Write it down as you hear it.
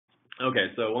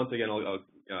Okay, so once again, I'll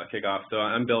kick off. So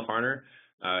I'm Bill Farner.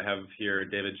 I have here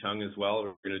David Chung as well.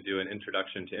 We're going to do an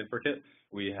introduction to Infrakit.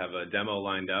 We have a demo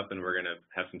lined up, and we're going to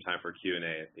have some time for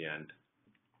Q&A at the end.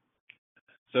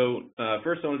 So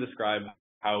first, I want to describe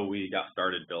how we got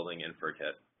started building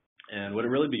Infrakit. And what it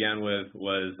really began with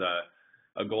was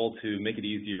a goal to make it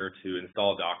easier to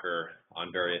install Docker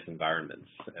on various environments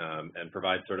and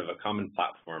provide sort of a common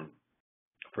platform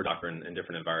for Docker in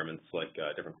different environments like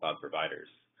different cloud providers.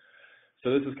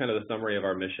 So this is kind of the summary of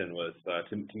our mission, was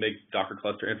to make Docker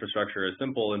cluster infrastructure as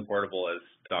simple and portable as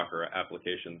Docker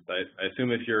applications. I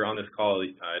assume if you're on this call,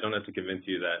 I don't have to convince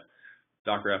you that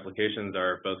Docker applications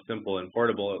are both simple and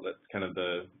portable. That's kind of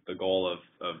the goal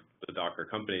of the Docker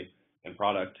company and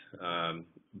product.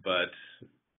 But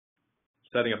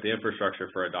setting up the infrastructure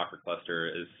for a Docker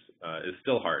cluster is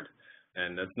still hard.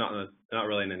 And that's not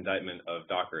really an indictment of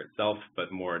Docker itself,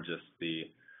 but more just the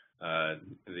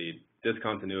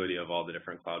discontinuity of all the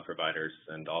different cloud providers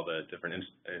and all the different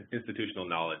institutional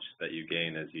knowledge that you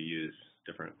gain as you use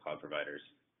different cloud providers.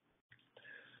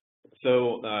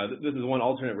 So this is one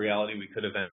alternate reality we could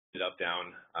have ended up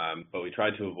down, but we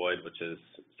tried to avoid, which is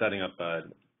setting up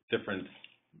different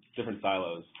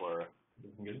silos for.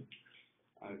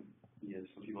 Yeah,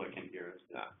 some people can't hear us.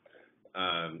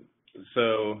 Yeah.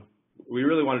 So we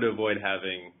really wanted to avoid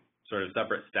having sort of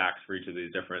separate stacks for each of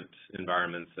these different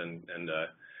environments and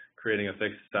creating a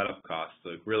fixed setup cost.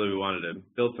 So really we wanted to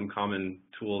build some common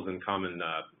tools and common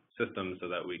systems so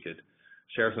that we could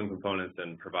share some components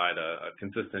and provide a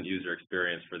consistent user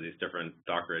experience for these different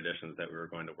Docker editions that we were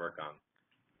going to work on.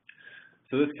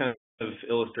 So this kind of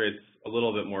illustrates a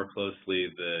little bit more closely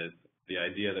the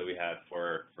idea that we had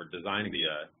for designing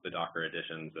the Docker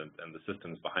editions and the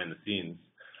systems behind the scenes,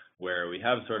 where we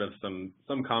have sort of some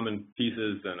common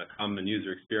pieces and a common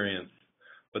user experience,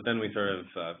 but then we sort of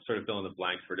fill in the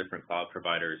blanks for different cloud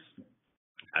providers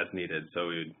as needed. So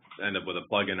we'd end up with a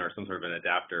plugin or some sort of an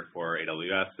adapter for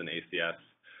AWS and ACS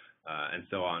and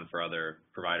so on for other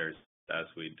providers as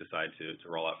we decide to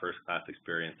roll out first-class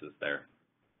experiences there.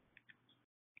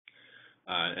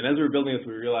 And as we were building this,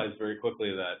 we realized very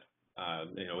quickly that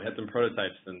we had some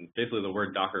prototypes, and basically the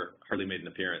word Docker hardly made an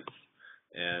appearance.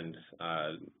 And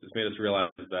this made us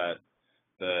realize that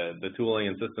the tooling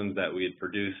and systems that we had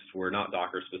produced were not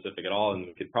Docker specific at all, and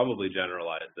we could probably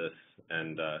generalize this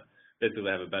and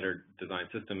basically have a better design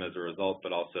system as a result,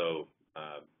 but also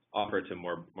offer it to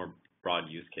more broad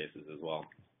use cases as well.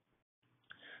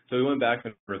 So we went back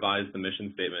and revised the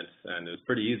mission statement, and it was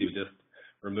pretty easy. We just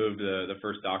removed the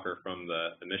first Docker from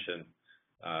the mission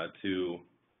to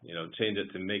change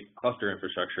it to make cluster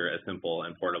infrastructure as simple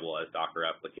and portable as Docker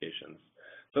applications.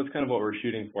 So that's kind of what we're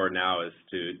shooting for now, is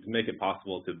to make it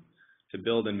possible to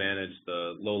build and manage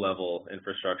the low-level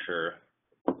infrastructure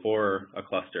for a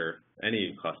cluster,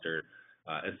 any cluster,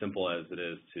 as simple as it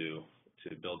is to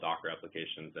build Docker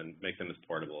applications and make them as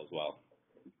portable as well.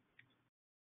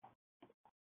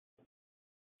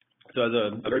 So as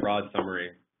a very broad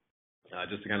summary,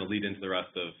 just to kind of lead into the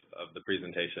rest of the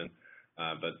presentation,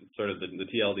 but sort of the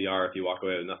TLDR, if you walk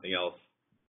away with nothing else,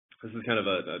 this is kind of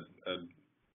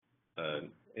an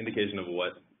indication of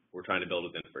what we're trying to build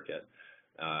with Infrakit.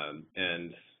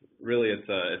 And really, it's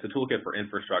a toolkit for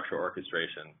infrastructure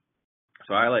orchestration.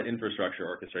 So I highlight infrastructure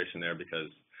orchestration there because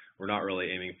we're not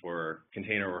really aiming for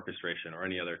container orchestration or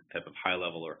any other type of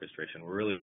high-level orchestration. We're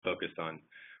really focused on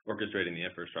orchestrating the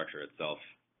infrastructure itself.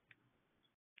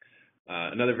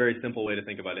 Another very simple way to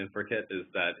think about Infrakit is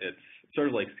that it's sort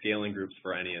of like scaling groups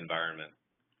for any environment.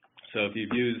 So if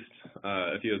you've used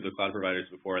a few of the cloud providers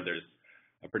before, there's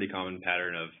a pretty common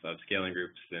pattern of scaling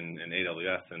groups in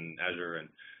AWS and Azure and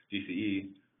GCE,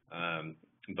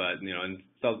 but in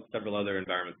several other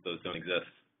environments, those don't exist.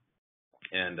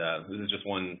 And this is just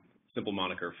one simple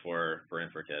moniker for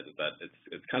Infrakit, is that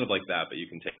it's kind of like that, but you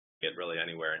can take it really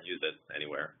anywhere and use it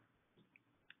anywhere.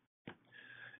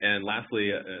 And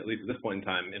lastly, at least at this point in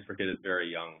time, Infrakit is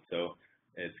very young, so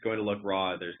it's going to look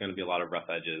raw. There's going to be a lot of rough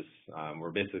edges.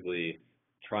 We're basically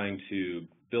trying to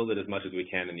build it as much as we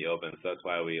can in the open, so that's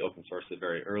why we open source it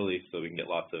very early, so we can get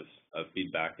lots of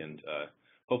feedback and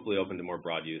hopefully open to more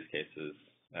broad use cases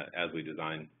as we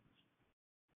design.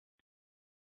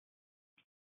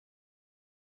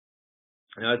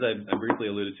 And as I briefly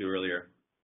alluded to earlier,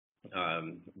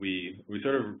 we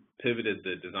sort of pivoted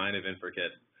the design of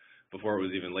Infrakit before it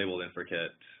was even labeled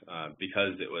Infrakit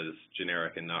because it was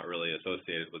generic and not really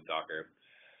associated with Docker.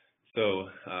 So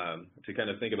to kind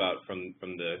of think about from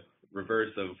the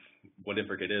reverse of what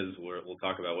Infrakit is, we'll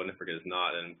talk about what Infrakit is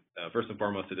not. And first and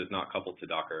foremost, it is not coupled to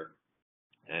Docker.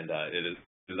 And it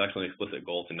is actually an explicit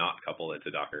goal to not couple it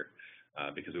to Docker.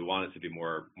 because we want it to be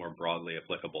more broadly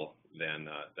applicable than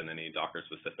any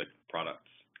Docker-specific products.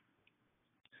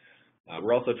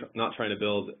 We're also not trying to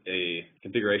build a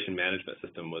configuration management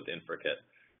system with Infrakit.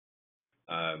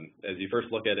 As you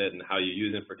first look at it and how you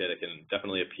use Infrakit, it can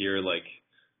definitely appear like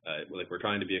we're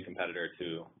trying to be a competitor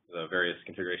to the various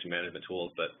configuration management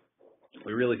tools, but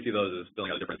we really see those as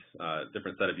building a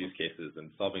different set of use cases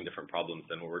and solving different problems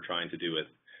than what we're trying to do with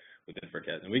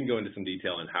Infrakit. And we can go into some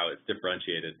detail on how it's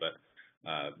differentiated, but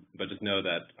just know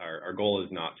that our goal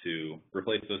is not to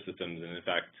replace those systems. And in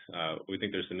fact, we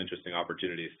think there's some interesting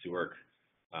opportunities to work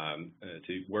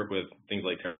with things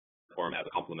like Terraform as a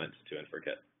complement to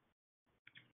Infrakit.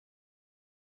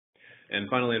 And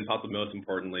finally, and possibly most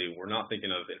importantly, we're not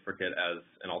thinking of Infrakit as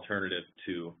an alternative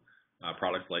to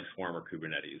products like Swarm or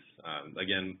Kubernetes.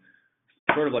 Again,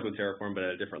 sort of like with Terraform, but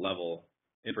at a different level,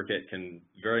 Infrakit can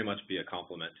very much be a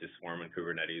complement to Swarm and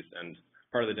Kubernetes. And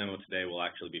part of the demo today will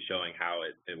actually be showing how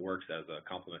it works as a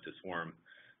complement to Swarm.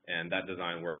 And that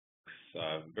design works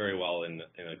very well in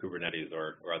a Kubernetes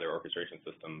or other orchestration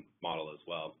system model as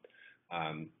well.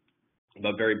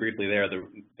 But very briefly there,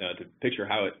 to picture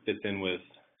how it fits in with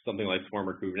something like Swarm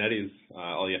or Kubernetes,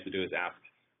 all you have to do is ask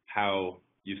how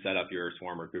you set up your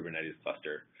Swarm or Kubernetes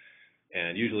cluster.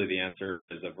 And usually the answer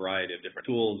is a variety of different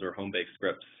tools or home-baked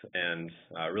scripts. And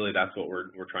really that's what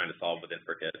we're trying to solve with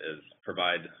Infrakit, is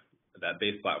provide that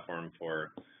base platform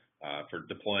for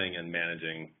deploying and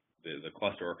managing the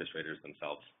cluster orchestrators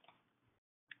themselves.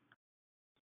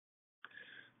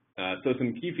 So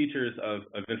some key features of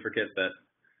Infrakit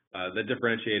that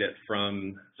differentiate it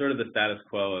from sort of the status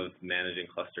quo of managing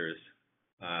clusters.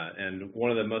 And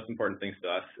one of the most important things to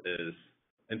us is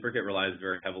Infrakit relies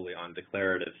very heavily on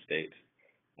declarative state.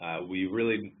 We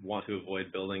really want to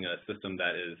avoid building a system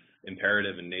that is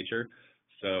imperative in nature.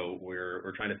 So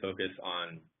we're trying to focus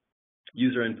on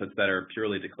user inputs that are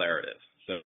purely declarative.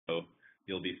 So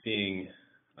you'll be seeing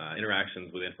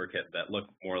interactions with Infrakit that look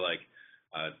more like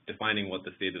defining what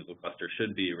the state of the cluster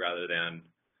should be rather than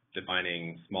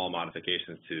defining small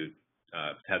modifications to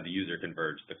have the user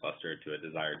converge the cluster to a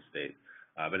desired state.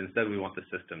 But instead, we want the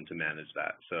system to manage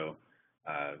that. So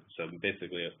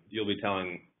basically, you'll be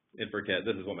telling Infrakit,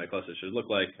 this is what my cluster should look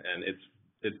like, and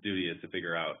its duty is to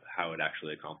figure out how it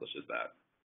actually accomplishes that.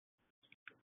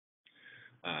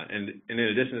 And in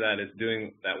addition to that, it's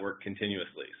doing that work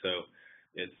continuously. So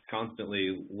it's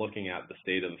constantly looking at the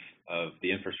state of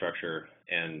the infrastructure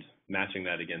and matching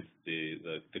that against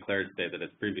the declared state that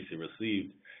it's previously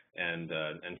received, and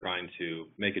trying to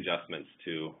make adjustments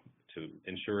to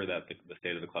ensure that the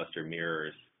state of the cluster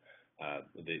mirrors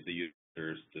the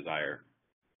user's desire.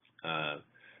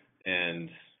 And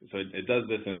so it does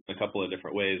this in a couple of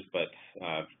different ways, but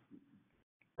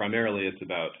primarily it's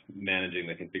about managing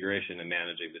the configuration and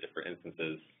managing the different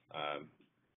instances,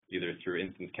 either through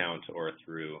instance count or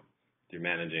through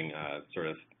managing sort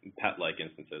of pet-like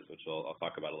instances, which I'll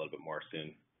talk about a little bit more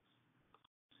soon.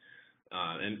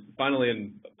 And finally,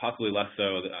 and possibly less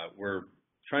so, we're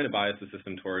trying to bias the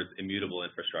system towards immutable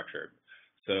infrastructure.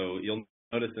 So you'll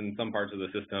notice in some parts of the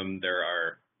system there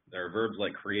are verbs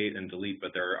like create and delete,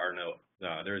 but there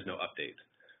is no update.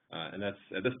 And that's,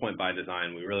 at this point by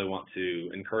design, we really want to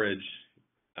encourage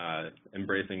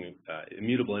embracing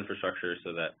immutable infrastructure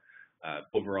so that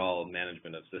overall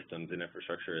management of systems and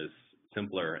infrastructure is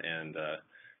simpler, and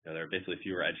there are basically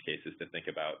fewer edge cases to think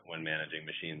about when managing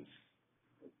machines.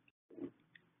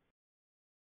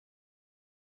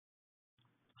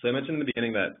 So I mentioned in the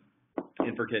beginning that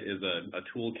Infrakit is a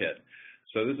toolkit.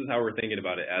 So this is how we're thinking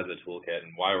about it as a toolkit,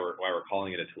 and why we're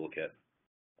calling it a toolkit.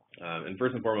 And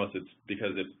first and foremost, it's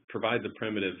because it provides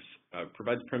primitives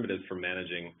for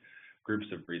managing groups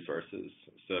of resources.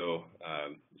 So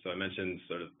I mentioned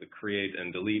sort of the create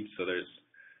and delete. So there's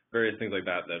various things like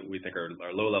that we think are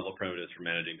low-level primitives for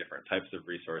managing different types of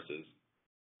resources.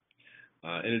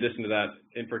 In addition to that,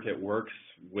 Infrakit works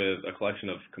with a collection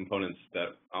of components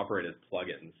that operate as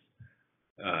plugins.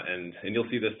 And you'll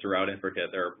see this throughout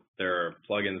Infrakit. There are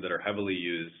plugins that are heavily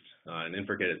used, and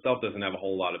Infrakit itself doesn't have a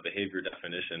whole lot of behavior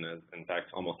definition. In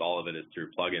fact, almost all of it is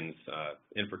through plugins.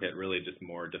 Infrakit really just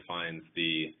more defines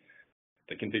the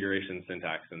configuration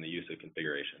syntax and the use of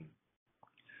configuration.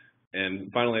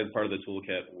 And finally, as part of the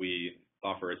toolkit, we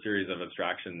offer a series of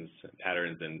abstractions,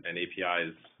 patterns, and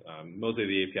APIs. Mostly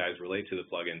the APIs relate to the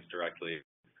plugins directly,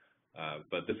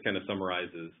 but this kind of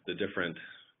summarizes the different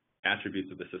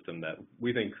attributes of the system that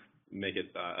we think make it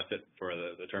a fit for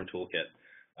the term toolkit,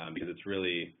 because it's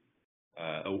really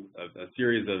a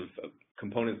series of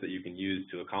components that you can use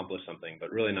to accomplish something,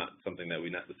 but really not something that we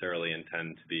necessarily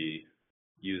intend to be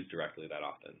used directly that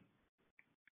often.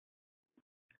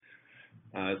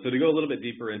 So to go a little bit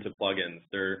deeper into plugins,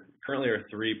 there currently are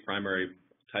three primary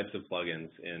types of plugins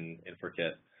in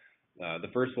Infrakit. The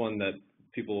first one that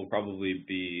people will probably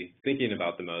be thinking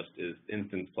about the most is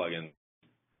instance plugins.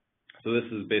 So this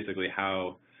is basically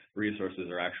how resources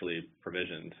are actually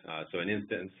provisioned. So an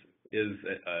instance is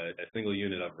a single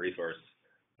unit of resource.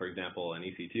 For example, an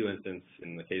EC2 instance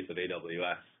in the case of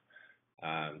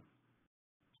AWS.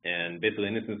 And basically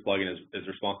an instance plugin is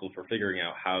responsible for figuring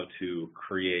out how to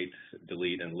create,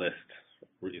 delete, and list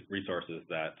resources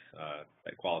that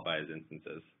qualify as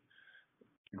instances.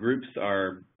 Groups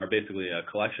are basically a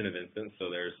collection of instances, so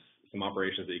there's some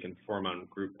operations that you can perform on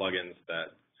group plugins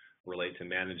that relate to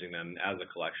managing them as a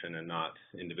collection and not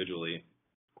individually.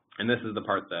 And this is the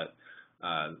part that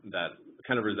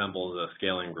kind of resembles a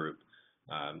scaling group.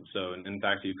 So in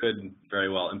fact, you could very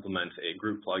well implement a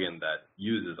group plugin that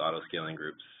uses auto-scaling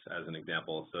groups as an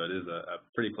example. So it is a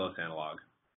pretty close analog.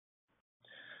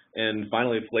 And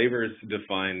finally, flavors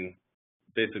define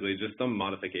basically just some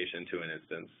modification to an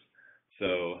instance.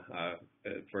 So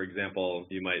for example,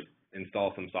 you might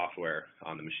install some software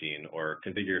on the machine or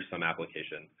configure some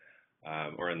application.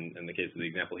 Or in the case of the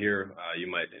example here,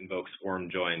 you might invoke swarm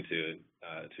join to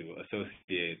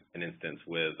associate an instance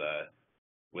with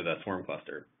a swarm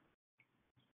cluster.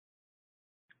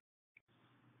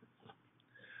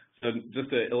 So just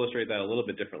to illustrate that a little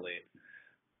bit differently,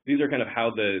 these are kind of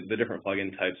how the different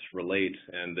plugin types relate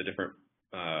and the different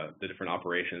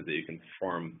operations that you can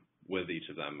perform with each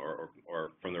of them,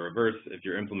 or from the reverse, if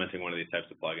you're implementing one of these types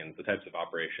of plugins, the types of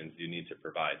operations you need to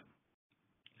provide.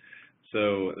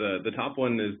 So the top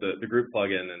one is the group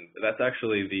plugin, and that's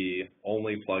actually the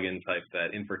only plugin type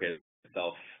that Infrakit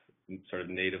itself sort of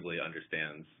natively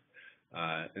understands.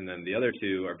 And then the other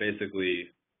two are basically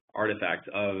artifacts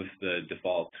of the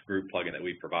default group plugin that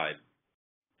we provide.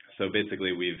 So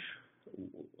basically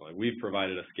we've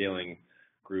provided a scaling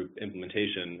group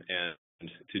implementation, and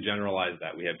to generalize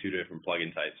that, we have two different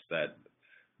plugin types that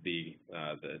the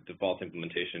default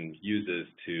implementation uses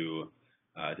to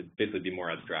basically be more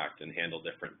abstract and handle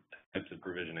different types of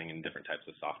provisioning and different types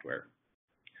of software.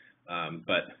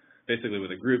 But basically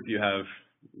with a group, you have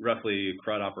roughly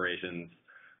CRUD operations,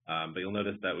 but you'll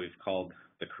notice that we've called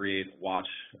the create, watch,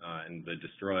 and the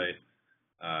destroy.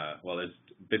 Well, there's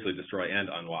basically destroy and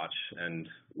unwatch, and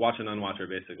watch and unwatch are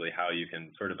basically how you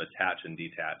can sort of attach and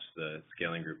detach the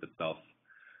scaling group itself.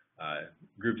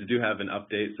 Groups do have an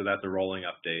update, so that's a rolling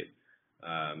update,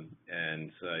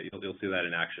 and you'll see that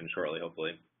in action shortly,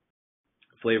 hopefully.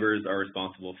 Flavors are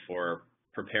responsible for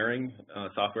preparing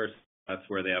software. That's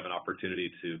where they have an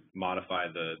opportunity to modify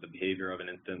the behavior of an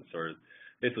instance, or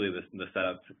basically the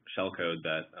setup shellcode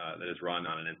that is run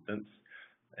on an instance.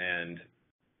 And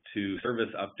to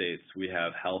service updates, we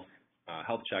have health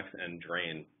checks and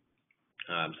drain.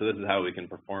 So this is how we can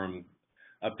perform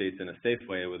updates in a safe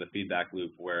way with a feedback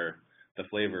loop where the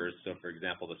flavors, so for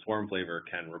example, the swarm flavor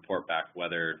can report back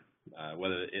whether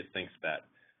it thinks that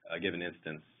a given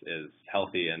instance is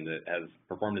healthy and it has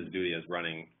performed its duty as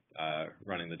running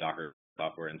the Docker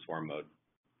software in swarm mode.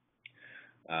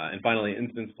 And finally,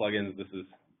 instance plugins. This is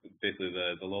basically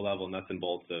the low-level nuts and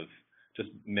bolts of just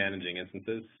managing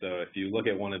instances. So if you look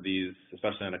at one of these,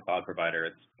 especially on a cloud provider,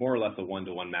 it's more or less a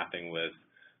one-to-one mapping with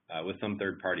some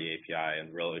third-party API,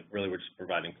 and really we're just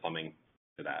providing plumbing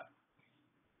to that.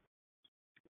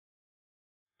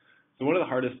 So one of the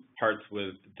hardest parts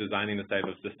with designing this type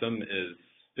of system is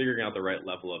figuring out the right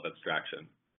level of abstraction.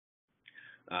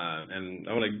 And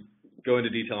I want to go into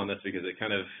detail on this because it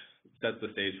kind of sets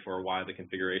the stage for why the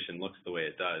configuration looks the way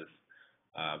it does.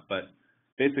 But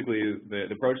basically, the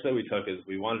approach that we took is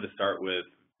we wanted to start with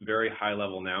very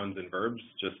high-level nouns and verbs,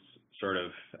 just sort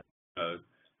of a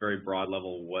very broad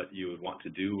level what you would want to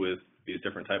do with these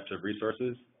different types of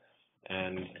resources,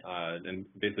 and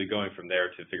basically going from there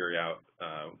to figure out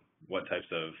what types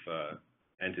of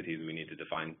entities we need to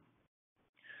define.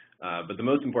 But the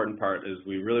most important part is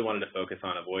we really wanted to focus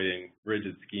on avoiding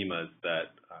rigid schemas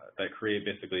that create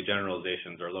basically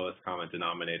generalizations or lowest common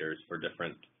denominators for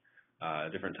different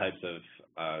types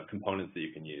of components that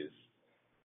you can use.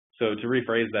 So to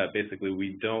rephrase that, basically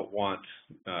we don't want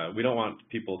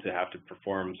people to have to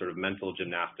perform sort of mental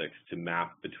gymnastics to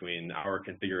map between our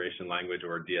configuration language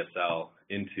or DSL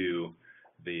into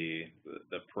the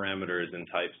parameters and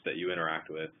types that you interact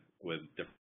with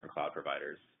different cloud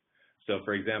providers. So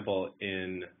for example,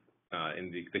 in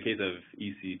the case of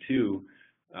EC2,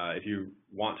 if you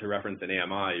want to reference an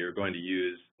AMI, you're going to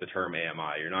use the term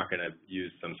AMI. You're not going to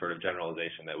use some sort of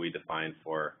generalization that we define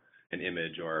for an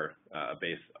image or a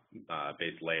base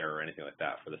layer or anything like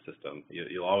that for the system.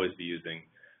 You'll always be using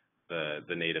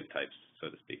the native types, so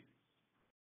to speak.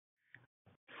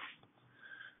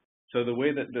 So the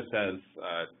way that this has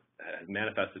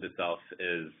manifested itself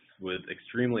is with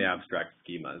extremely abstract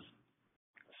schemas.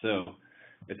 So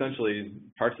essentially,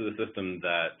 parts of the system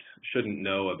that shouldn't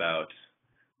know about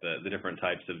the different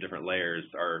types of different layers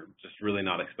are just really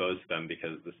not exposed to them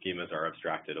because the schemas are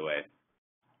abstracted away.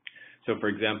 So for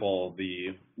example,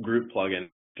 the group plugin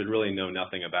should really know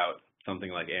nothing about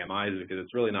something like AMIs because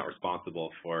it's really not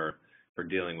responsible for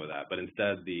dealing with that. But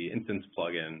instead, the instance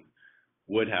plugin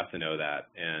would have to know that,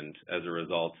 and as a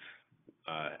result,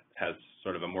 has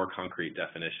sort of a more concrete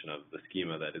definition of the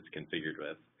schema that it's configured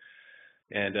with.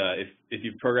 And if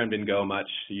you've programmed in Go much,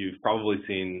 you've probably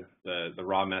seen the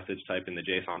raw message type in the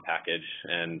JSON package,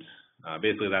 and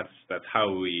basically that's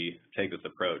how we take this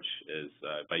approach is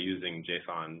by using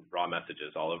JSON raw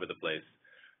messages all over the place.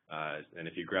 And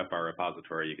if you grep our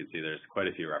repository, you can see there's quite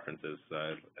a few references.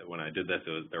 When I did this,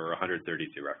 there were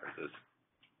 132 references.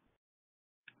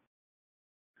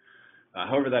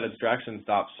 However, that abstraction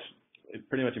stops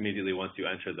pretty much immediately once you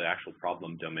enter the actual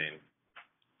problem domain.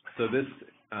 So this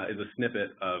is a snippet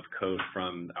of code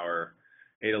from our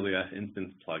AWS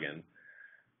instance plugin.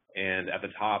 And at the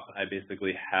top, I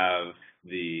basically have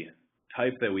the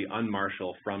type that we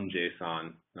unmarshal from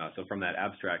JSON, so from that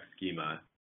abstract schema,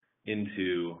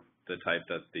 into the type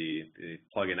that the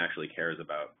plugin actually cares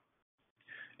about.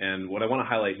 And what I want to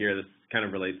highlight here, this kind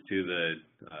of relates to the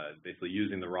basically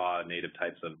using the raw native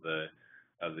types of the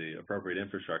appropriate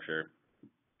infrastructure.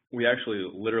 We actually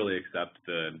literally accept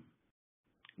the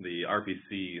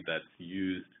RPC that's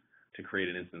used to create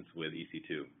an instance with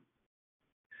EC2.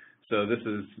 So this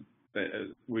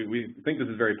is, we think this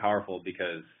is very powerful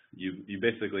because you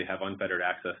basically have unfettered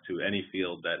access to any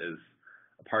field that is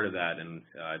a part of that, and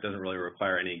it doesn't really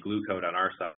require any glue code on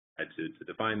our side to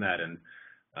define that, and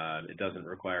it doesn't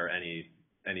require any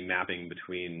mapping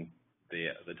between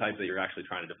the type that you're actually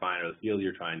trying to define or the field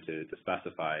you're trying to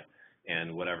specify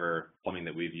and whatever plumbing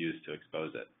that we've used to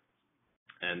expose it.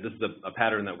 And this is a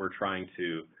pattern that we're trying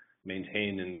to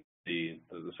maintain in the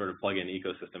sort of plugin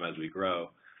ecosystem as we grow.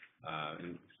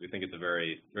 And we think it's a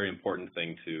very, very important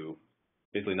thing to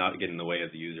basically not get in the way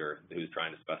of the user who's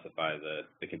trying to specify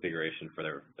the configuration for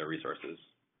their resources.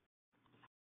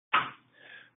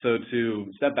 So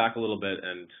to step back a little bit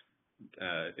and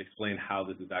explain how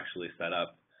this is actually set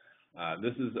up,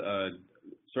 this is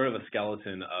sort of a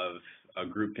skeleton of a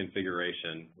group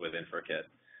configuration with Infrakit.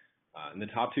 And the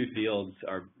top two fields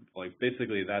are like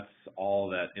basically that's all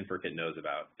that Infrakit knows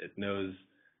about. It knows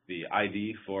the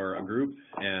ID for a group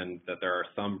and that there are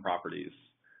some properties.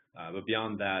 But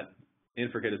beyond that,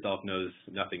 Infrakit itself knows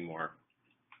nothing more.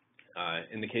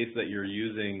 In the case that you're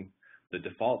using the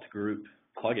default group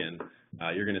plugin,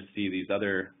 you're going to see these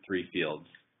other three fields.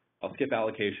 I'll skip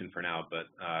allocation for now, but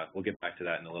we'll get back to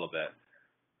that in a little bit.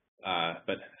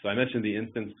 So I mentioned the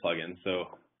instance plugin.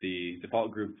 So the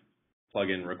default group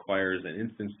plugin requires an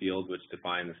instance field, which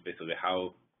defines basically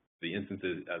how the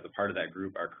instances as a part of that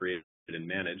group are created and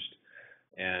managed.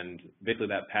 And basically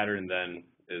that pattern then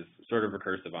is sort of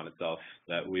recursive on itself,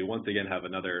 that we once again have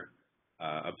another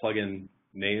a plugin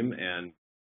name, and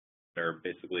they're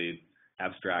basically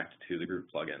abstract to the group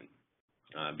plugin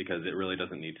because it really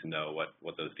doesn't need to know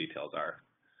what those details are.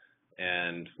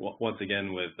 And once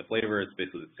again, with the flavor, it's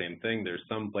basically the same thing. There's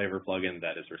some flavor plugin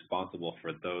that is responsible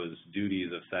for those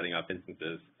duties of setting up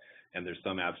instances, and there's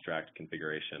some abstract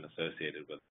configuration associated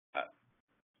with that.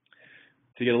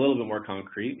 To get a little bit more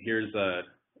concrete, here's a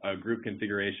group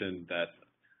configuration that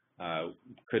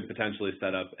could potentially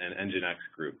set up an Nginx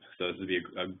group. So this would be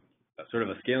a sort of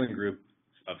a scaling group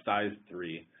of size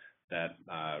 3 that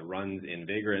runs in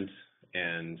Vagrant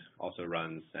and also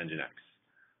runs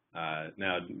Nginx.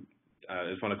 Now, I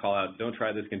just want to call out, don't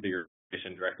try this configuration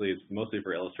directly. It's mostly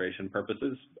for illustration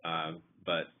purposes,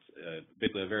 but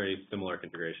basically a very similar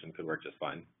configuration could work just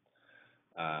fine.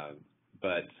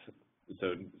 But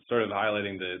so sort of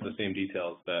highlighting the same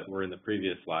details that were in the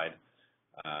previous slide,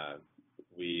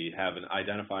 we have an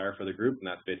identifier for the group, and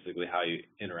that's basically how you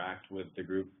interact with the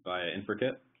group via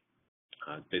Infrakit.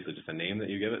 It's basically just a name that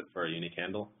you give it for a unique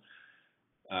handle.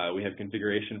 We have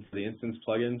configuration for the instance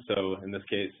plugin. So in this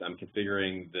case, I'm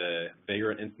configuring the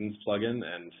Vagrant instance plugin,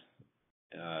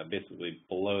 and basically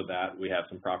below that, we have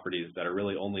some properties that are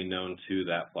really only known to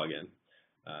that plugin.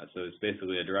 So it's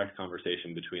basically a direct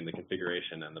conversation between the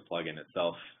configuration and the plugin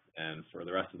itself. And for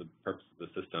the rest of the purpose of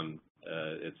the system,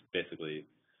 it's basically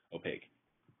opaque.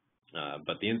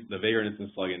 But the Vagrant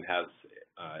instance plugin has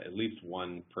at least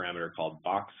one parameter called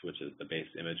box, which is the base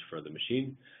image for the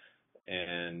machine.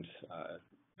 And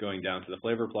going down to the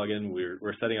flavor plugin,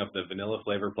 we're setting up the vanilla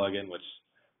flavor plugin, which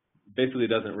basically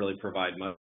doesn't really provide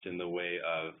much in the way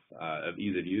of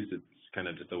ease of use. It's kind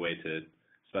of just a way to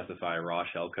specify raw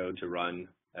shellcode to run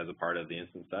as a part of the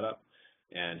instance setup.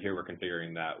 And here we're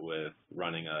configuring that with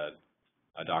running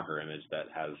a Docker image that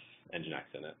has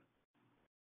Nginx in it.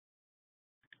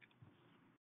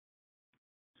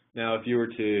 Now, if you were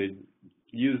to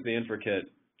use the Infrakit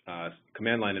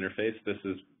command line interface, this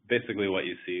is basically what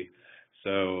you see.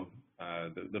 So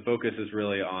the focus is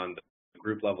really on the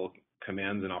group level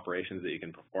commands and operations that you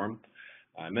can perform.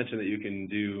 I mentioned that you can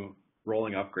do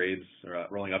rolling upgrades or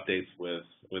rolling updates with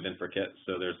Infrakit.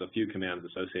 So there's a few commands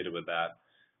associated with that.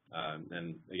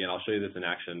 And again, I'll show you this in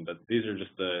action, but these are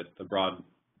just the broad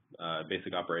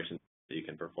basic operations that you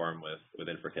can perform with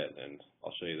Infrakit, and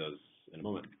I'll show you those in a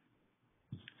moment.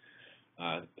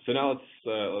 So now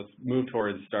let's move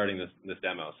towards starting this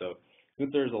demo. So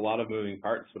since there's a lot of moving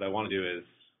parts, what I want to do is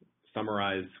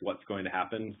summarize what's going to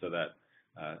happen so that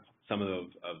some of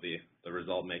the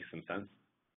result makes some sense.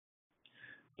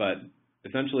 But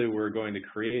essentially, we're going to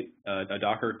create a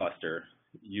Docker cluster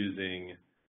using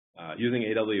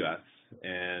AWS,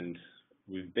 and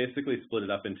we've basically split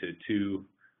it up into two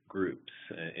groups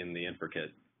in the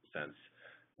Infrakit sense.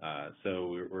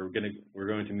 So we're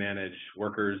going to manage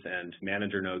workers and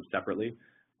manager nodes separately,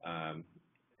 and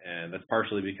that's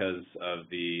partially because of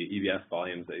the EBS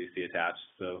volumes that you see attached.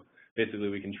 So basically,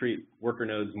 we can treat worker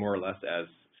nodes more or less as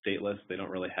stateless. They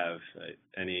don't really have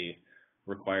any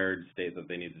required state that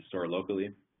they need to store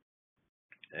locally.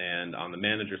 And on the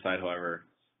manager side, however,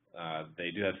 they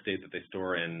do have state that they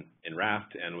store in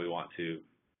Raft, and we want to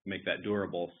make that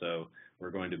durable. So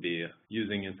we're going to be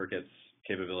using Infrakit's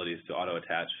capabilities to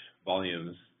auto-attach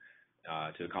volumes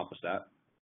to accomplish that.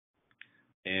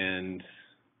 And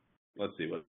let's see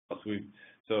what else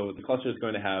so the cluster is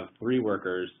going to have 3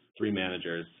 workers, 3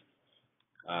 managers.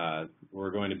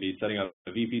 We're going to be setting up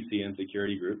VPC and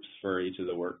security groups for each of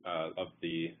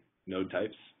the node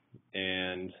types.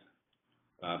 And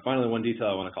finally, one detail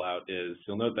I want to call out is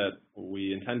you'll note that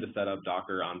we intend to set up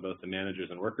Docker on both the managers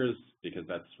and workers because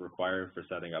that's required for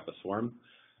setting up a swarm.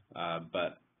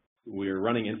 But we're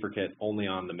running Infrakit only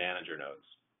on the manager nodes.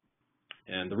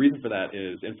 And the reason for that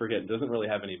is Infrakit doesn't really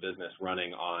have any business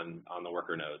running on the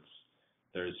worker nodes.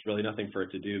 There's really nothing for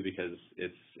it to do because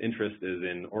its interest is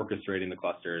in orchestrating the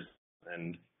clusters,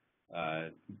 and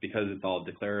because it's all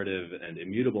declarative and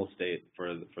immutable state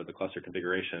for the cluster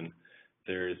configuration,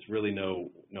 there's really no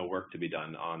work to be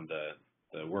done on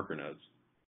the worker nodes.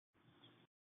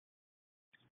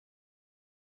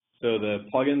 So the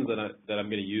plugins that I'm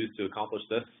going to use to accomplish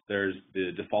this, there's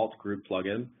the default group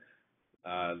plugin.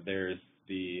 There's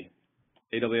the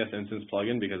AWS instance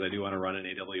plugin because I do want to run in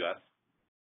AWS.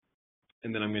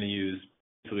 And then I'm going to use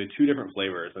basically 2 different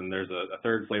flavors, and there's a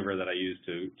third flavor that I use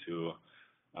to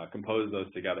compose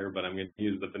those together, but I'm going to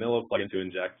use the vanilla plugin to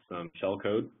inject some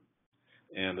shellcode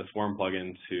and the swarm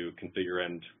plugin to configure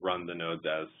and run the nodes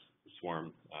as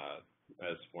swarm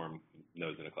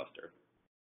nodes in a cluster.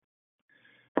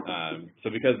 So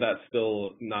because that's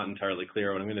still not entirely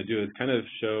clear, what I'm going to do is kind of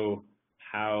show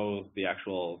how the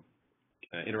actual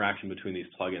interaction between these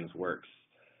plugins works.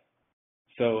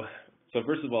 So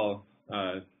first of all,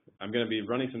 I'm going to be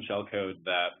running some shellcode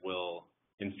that will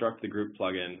instruct the group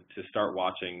plugin to start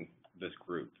watching this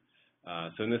group.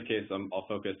 So in this case, I'll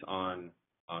focus on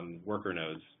worker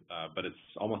nodes, but it's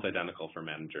almost identical for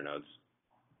manager nodes.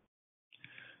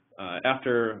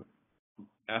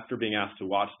 After being asked to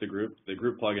watch the group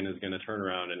plugin is going to turn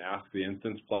around and ask the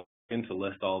instance plugin to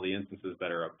list all the instances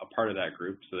that are a part of that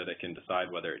group so that it can decide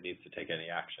whether it needs to take any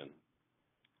action.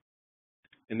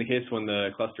 In the case when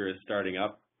the cluster is starting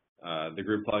up, the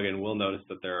group plugin will notice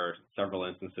that there are several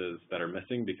instances that are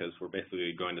missing because we're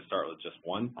basically going to start with just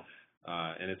one,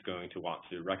 and it's going to want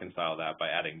to reconcile that by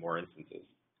adding more instances.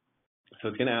 So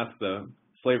it's going to ask the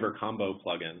flavor combo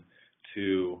plugin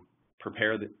to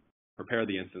prepare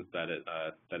the instance that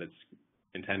it's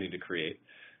intending to create.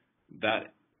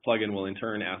 That plugin will in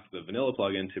turn ask the vanilla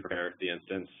plugin to prepare the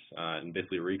instance and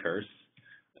basically recurse.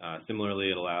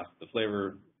 Similarly, it'll ask the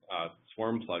flavor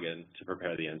swarm plugin to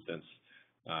prepare the instance.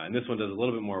 And this one does a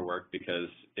little bit more work because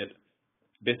it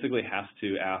basically has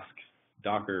to ask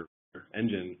Docker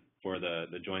engine for the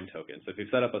join token. So if you've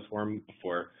set up a swarm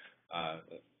before,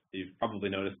 you've probably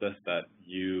noticed this, that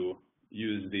you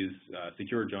use these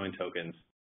secure join tokens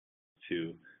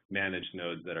to manage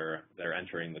nodes that are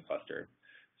entering the cluster.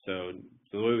 So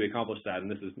the way we accomplish that, and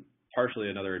this is partially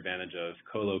another advantage of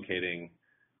co-locating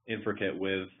Infrakit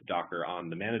with Docker on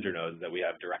the manager nodes, that we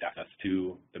have direct access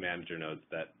to the manager nodes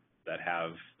that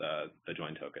have the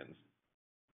join tokens.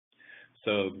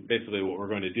 So basically what we're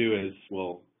going to do is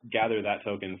we'll gather that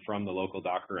token from the local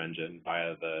Docker engine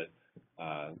via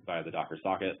the Docker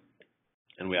socket,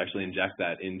 and we actually inject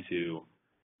that into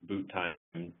boot time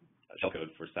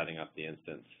shellcode for setting up the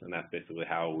instance, and that's basically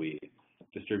how we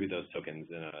distribute those tokens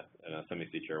in a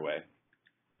semi-secure way.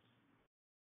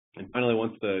 And finally,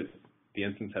 once the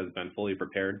instance has been fully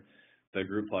prepared, the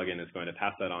group plugin is going to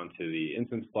pass that on to the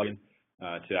instance plugin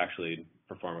to actually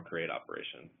perform a create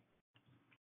operation.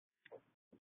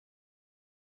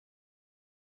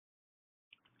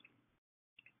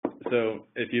 So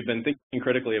if you've been thinking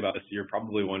critically about this, you're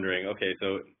probably wondering, okay,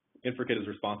 so Infrakit is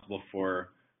responsible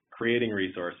for creating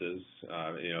resources.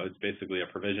 It's basically a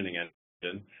provisioning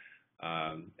engine.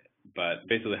 But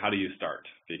basically, how do you start?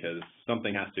 Because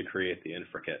something has to create the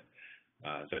Infrakit.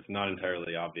 So it's not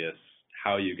entirely obvious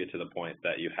how you get to the point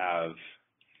that you have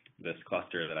this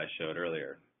cluster that I showed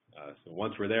earlier. So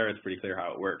once we're there, it's pretty clear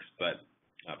how it works, but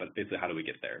basically, how do we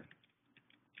get there?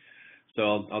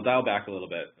 So I'll dial back a little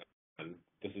bit.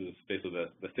 This is basically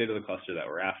the state of the cluster that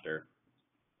we're after.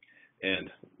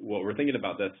 And what we're thinking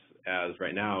about this as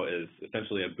right now is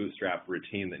essentially a bootstrap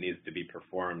routine that needs to be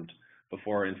performed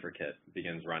before Infrakit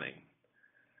begins running.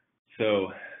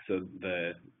 So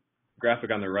the graphic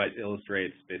on the right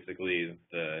illustrates basically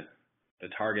the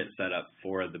target setup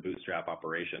for the bootstrap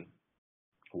operation,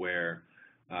 where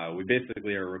we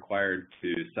basically are required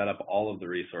to set up all of the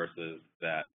resources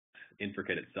that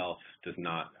Infrakit itself does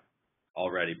not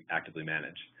already actively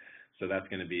manage. So that's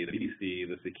going to be the VDC,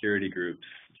 the security groups,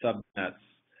 subnets,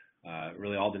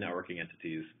 really all the networking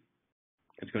entities.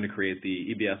 It's going to create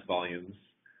the EBS volumes,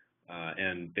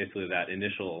 and basically that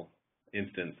initial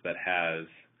instance that has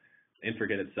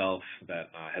Infrakit itself, that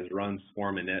has run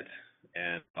Swarm init,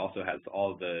 and also has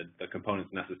all of the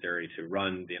components necessary to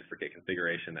run the Infrakit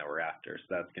configuration that we're after.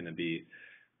 So that's going to be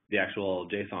the actual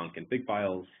JSON config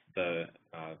files, the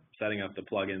setting up the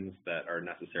plugins that are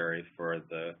necessary for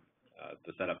the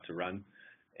setup to run,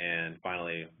 and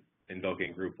finally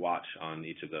invoking group watch on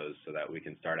each of those so that we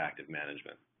can start active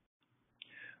management.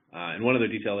 And one other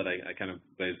detail that I kind of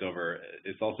glazed over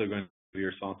is also going to be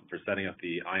responsible for setting up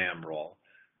the IAM role.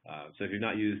 So if you've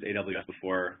not used AWS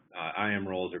before, IAM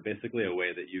roles are basically a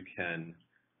way that you can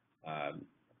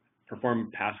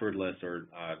perform passwordless or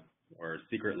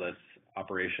secretless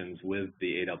operations with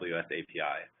the AWS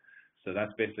API. So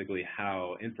that's basically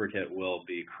how Infrakit will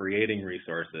be creating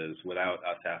resources without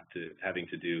us having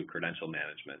to do credential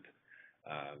management.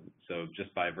 So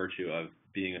just by virtue of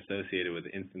being associated with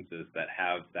instances that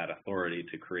have that authority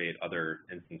to create other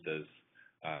instances,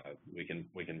 we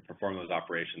can perform those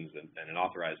operations in an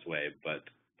authorized way,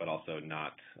 but also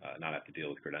not have to deal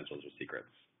with credentials or secrets.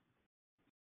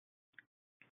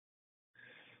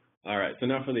 All right, so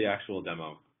now for the actual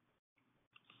demo.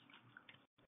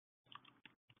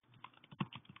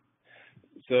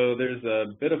 So there's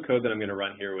a bit of code that I'm going to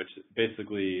run here, which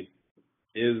basically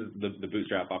is the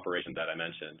bootstrap operation that I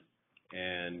mentioned.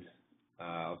 And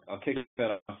I'll kick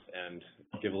that off and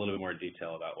give a little bit more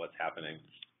detail about what's happening.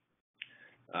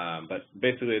 But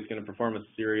basically, it's going to perform a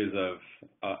series of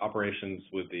operations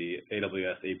with the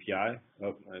AWS API.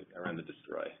 Oh, I ran the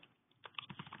destroy.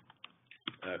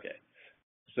 Okay.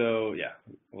 So yeah,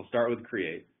 we'll start with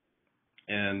create.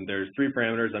 And there's three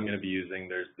parameters I'm going to be using.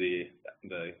 There's the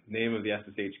name of the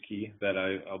SSH key that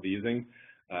I'll be using.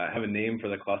 I have a name for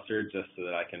the cluster just so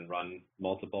that I can run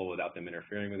multiple without them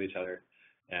interfering with each other.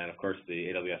 And of course, the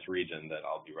AWS region that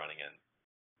I'll be running in.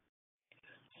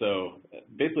 So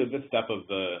basically, this step of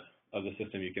the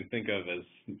system you can think of as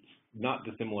not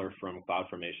dissimilar from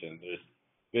CloudFormation. There's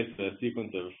basically a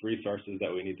sequence of resources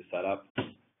that we need to set up.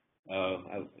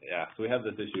 Yeah, so we have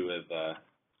this issue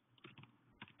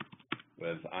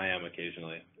with IAM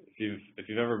occasionally. If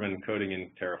you've ever been coding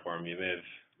in Terraform, you may have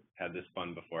had this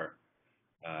fun before.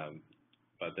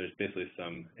 But there's basically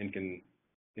some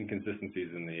inconsistencies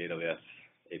in the AWS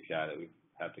API that we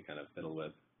have to kind of fiddle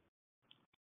with.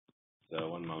 So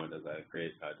one moment as I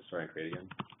destroy and create again.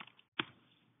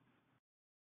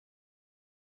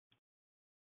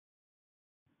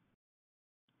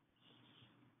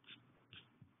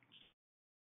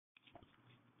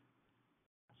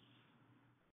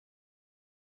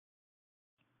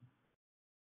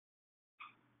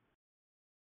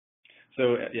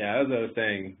 So yeah, as I was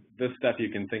saying, this step you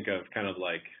can think of kind of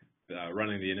like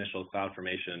running the initial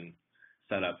CloudFormation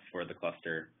setup for the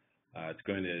cluster. It's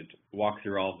going to walk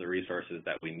through all of the resources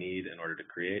that we need in order to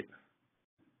create.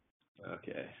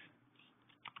 Okay.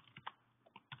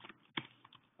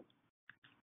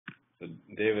 So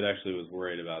David actually was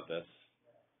worried about this,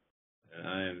 and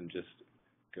I am just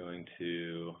going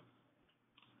to,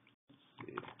 let's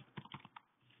see.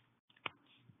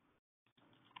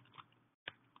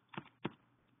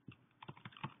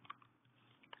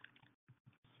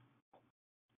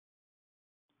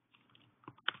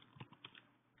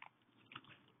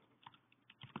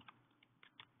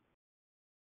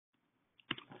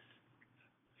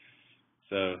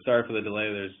 So sorry for the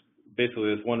delay. There's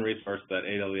basically this one resource that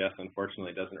AWS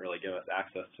unfortunately doesn't really give us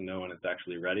access to know when it's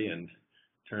actually ready, and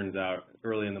turns out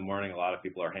early in the morning a lot of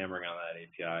people are hammering on that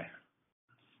API.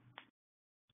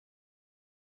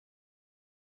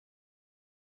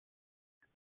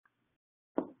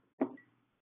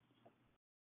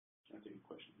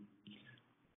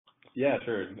 Yeah,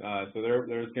 sure. So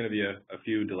there's going to be a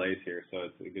few delays here, so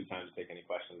it's a good time to take any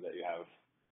questions that you have.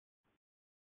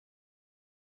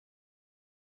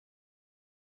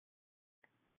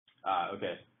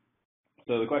 Okay.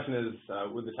 So the question is,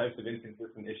 with the types of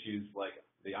inconsistent issues like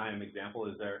the IAM example,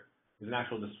 is an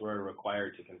actual destroyer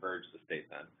required to converge the state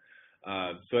then?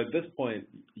 So at this point,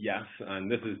 yes,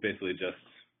 and this is basically just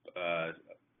an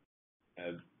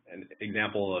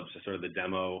example of just sort of the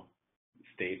demo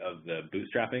state of the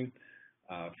bootstrapping.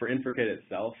 For Infrakit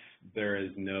itself, there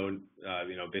is no,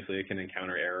 basically it can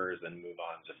encounter errors and move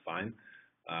on just fine.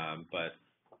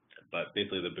 But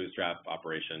basically the bootstrap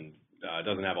operation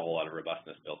doesn't have a whole lot of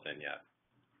robustness built in yet.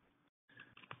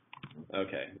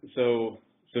 Okay, so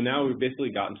now we've basically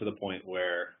gotten to the point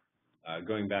where,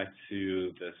 going back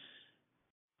to this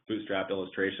bootstrap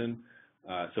illustration,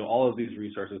 so all of these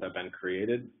resources have been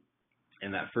created,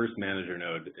 and that first manager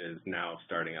node is now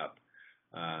starting up.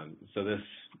 So this,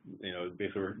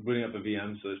 basically we're booting up a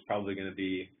VM, so there's probably going to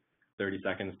be 30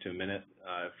 seconds to a minute,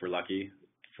 if we're lucky,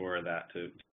 for that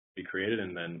to be created,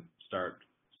 and then start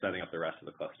setting up the rest of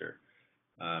the cluster.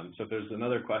 So if there's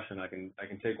another question, I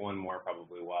can take one more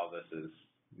probably while this is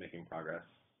making progress.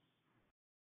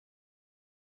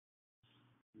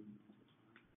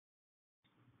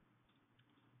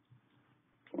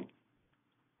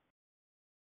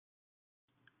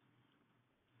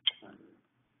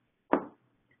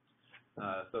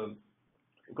 So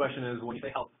the question is, when you say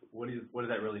health, what does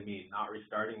that really mean? Not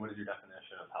restarting, what is your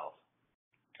definition of health?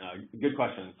 Good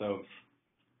question. So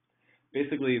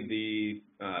basically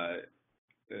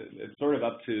it's sort of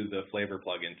up to the flavor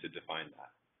plugin to define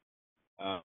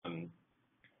that.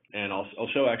 And I'll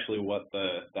show actually what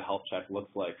the health check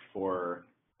looks like for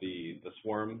the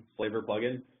Swarm flavor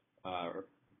plugin.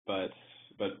 But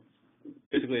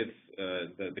basically it's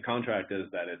the contract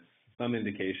is that it's some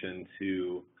indication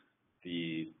to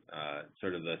the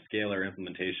sort of the scalar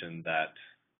implementation that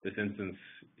this instance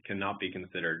cannot be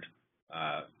considered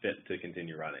fit to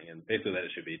continue running, and basically that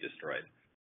it should be destroyed.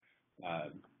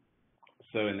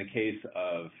 So in the case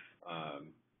of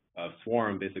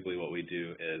Swarm, basically what we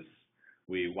do is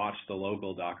we watch the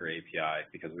local Docker API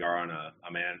because we are on a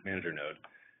manager node,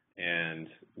 and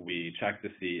we check to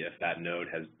see if that node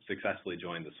has successfully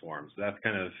joined the Swarm. So that's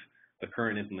kind of the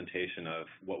current implementation of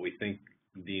what we think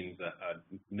deems a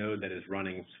node that is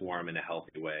running Swarm in a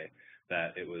healthy way,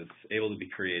 that it was able to be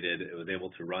created, it was able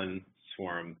to run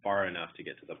Swarm far enough to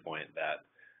get to the point that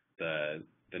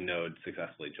the node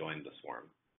successfully joined the Swarm.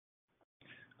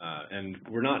 And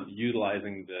we're not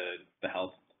utilizing the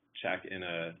health check in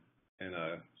a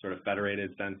sort of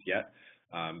federated sense yet.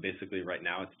 Basically, right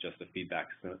now it's just a feedback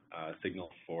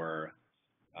signal for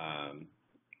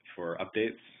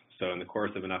updates. So in the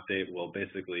course of an update, we'll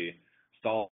basically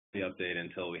stall the update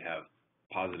until we have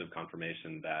positive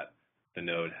confirmation that the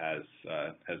node has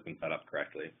been set up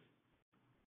correctly.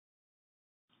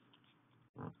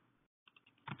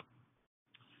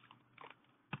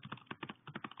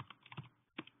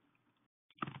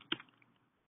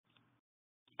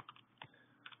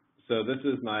 So this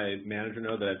is my manager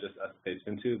node that I've just SSH'd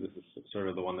into. This is sort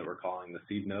of the one that we're calling the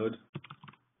seed node.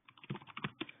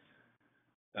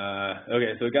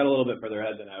 Okay, so it got a little bit further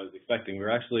ahead than I was expecting. We're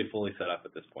actually fully set up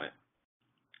at this point.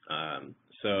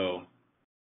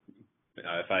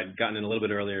 If I'd gotten in a little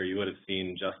bit earlier, you would have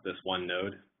seen just this one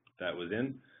node that was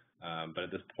in. But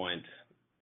at this point,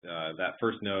 that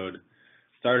first node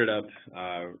started up,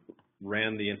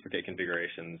 ran the Infrakit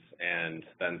configurations, and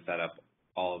then set up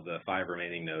all of the 5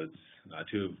 remaining nodes,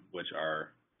 2 of which are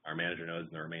our manager nodes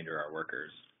and the remainder are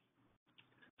workers.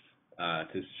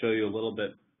 To show you a little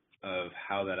bit of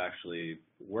how that actually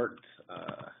worked.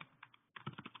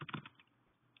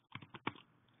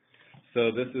 So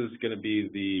this is going to be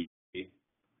the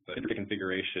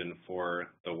configuration for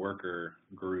the worker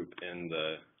group in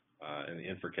the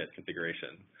Infrakit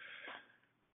configuration.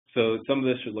 So some of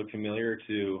this should look familiar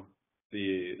to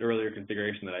the earlier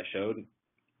configuration that I showed.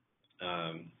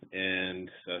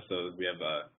 So we have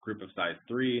a group of size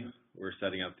 3. We're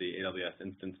setting up the AWS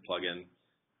instance plugin.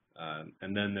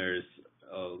 And then there's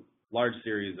a large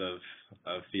series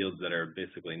of fields that are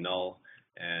basically null.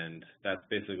 And that's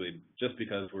basically just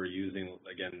because we're using,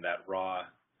 again, that raw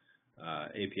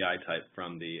API type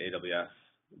from the AWS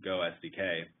Go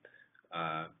SDK.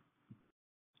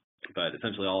 But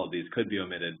essentially all of these could be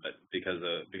omitted, but because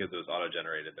it was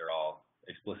auto-generated. They're all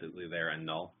explicitly there and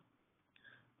null.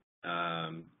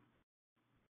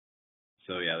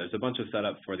 So yeah, there's a bunch of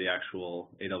setup for the actual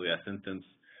AWS instance,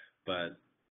 but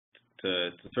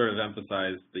to sort of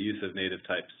emphasize the use of native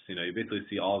types, you basically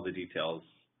see all the details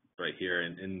right here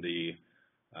in the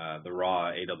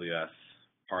raw AWS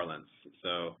parlance.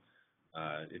 So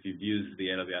if you've used the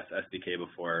AWS SDK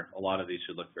before, a lot of these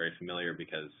should look very familiar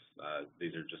because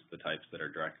these are just the types that are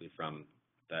directly from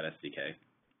that SDK.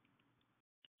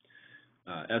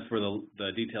 As for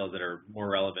the details that are more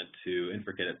relevant to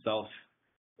Infrakit itself,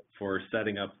 for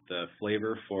setting up the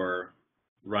flavor for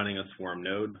running a Swarm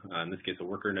node, in this case a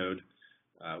worker node,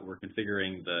 we're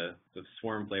configuring the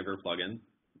Swarm flavor plugin.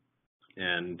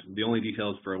 And the only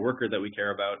details for a worker that we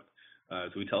care about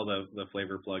is we tell the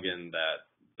flavor plugin that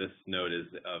this node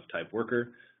is of type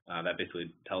worker. That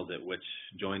basically tells it which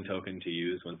join token to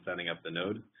use when setting up the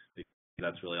node.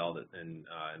 That's really all that in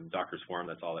Docker Swarm,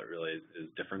 that's all that really is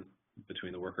different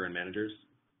between the worker and managers.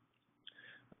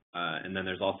 And then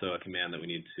there's also a command that we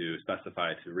need to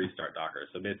specify to restart Docker.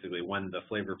 So basically, when the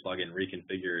flavor plugin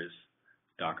reconfigures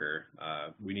Docker,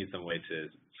 we need some way to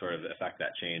sort of affect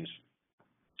that change.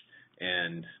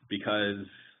 And because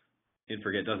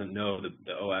Infrakit doesn't know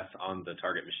the OS on the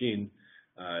target machine,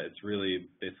 it's really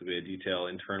basically a detail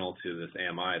internal to this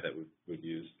AMI that we've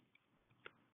used.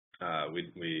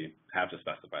 We have to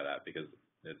specify that because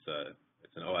it's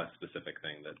an OS-specific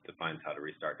thing that defines how to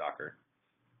restart Docker.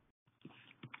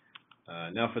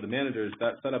 Now for the managers,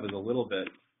 that setup is a little bit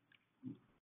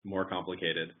more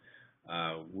complicated.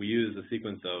 We use a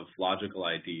sequence of logical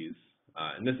IDs,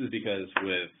 and this is because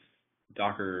with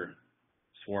Docker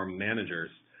Swarm managers,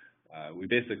 we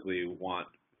basically want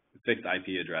fixed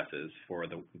IP addresses for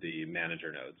the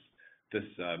manager nodes. This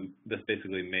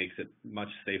basically makes it much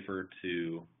safer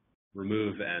to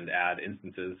remove and add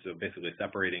instances, so basically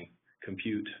separating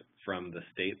compute from the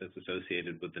state that's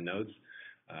associated with the nodes,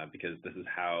 because this is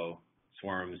how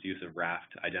Swarm's use of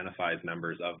Raft identifies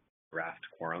members of Raft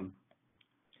quorum.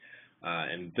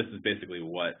 And this is basically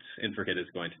what Infrakit is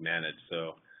going to manage.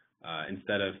 So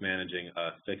instead of managing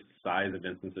a fixed size of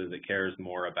instances, it cares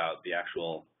more about the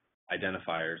actual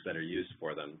identifiers that are used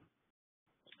for them.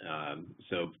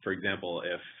 So for example,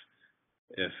 if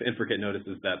Infrakit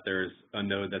notices that there's a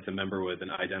node that's a member with an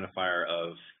identifier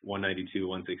of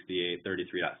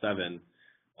 192.168.33.7,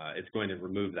 it's going to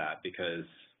remove that because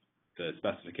the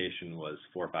specification was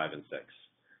 4, 5, and 6.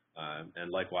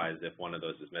 And likewise, if one of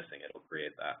those is missing, it'll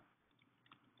create that.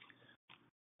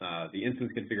 The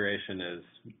instance configuration is,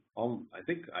 I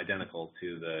think, identical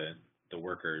to the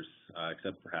workers,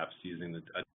 except perhaps using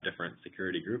a different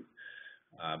security group.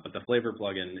 But the flavor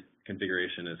plugin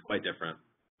configuration is quite different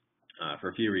for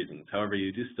a few reasons. However,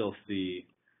 you do still see,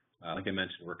 like I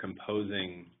mentioned, we're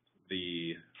composing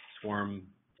the Swarm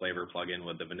flavor plugin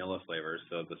with the vanilla flavors.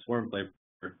 So the Swarm flavor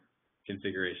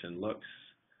configuration looks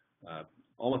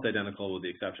almost identical, with the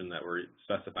exception that we're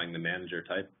specifying the manager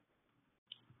type.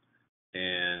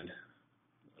 And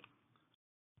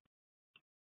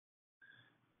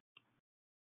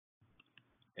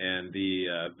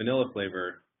the vanilla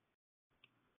flavor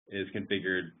is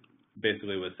configured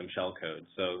basically with some shell code.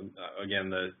 So again,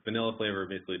 the vanilla flavor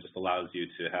basically just allows you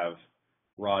to have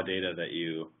raw data that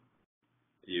you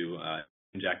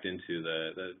inject into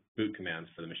the boot commands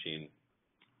for the machine.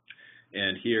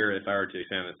 And here, if I were to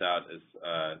expand this out,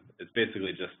 it's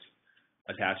basically just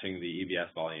attaching the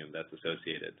EBS volume that's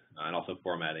associated, and also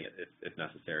formatting it if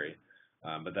necessary.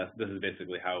 But this is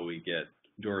basically how we get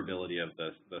durability of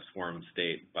the Swarm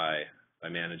state by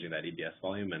managing that EBS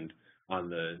volume. And on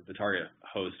the target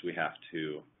host, we have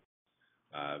to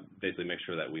basically make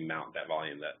sure that we mount that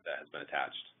volume that has been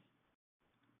attached.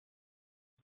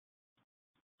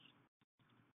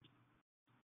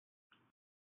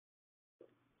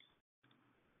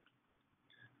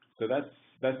 So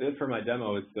that's it for my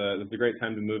demo. It's a great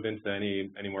time to move into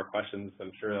any more questions.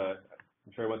 I'm sure I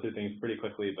went through things pretty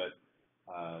quickly, but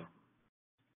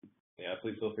yeah,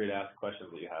 please feel free to ask questions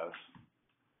that you have.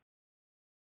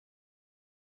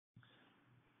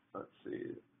 Let's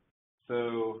see.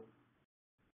 So,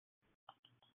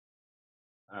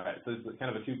 all right. So it's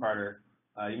kind of a two-parter.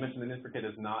 You mentioned that Infrakit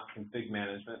is not config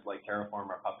management like Terraform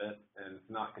or Puppet, and it's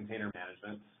not container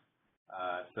management.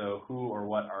 So who or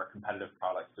what are competitive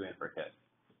products to Infrakit?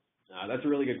 That's a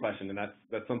really good question, and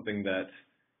that's something that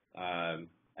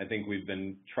I think we've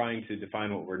been trying to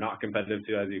define what we're not competitive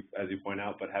to, as you point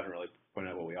out, but haven't really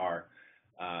pointed out what we are.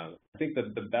 I think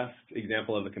that the best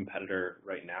example of a competitor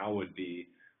right now would be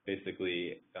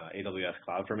basically AWS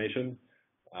CloudFormation,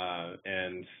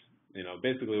 and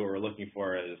basically what we're looking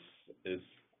for is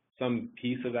some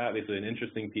piece of that, basically an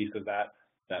interesting piece of that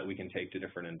we can take to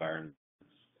different environments.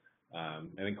 I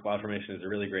think CloudFormation is a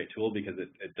really great tool because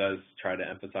it does try to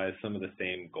emphasize some of the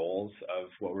same goals of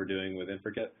what we're doing with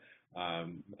Infrakit,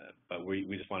 but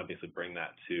we just want to basically bring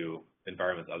that to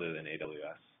environments other than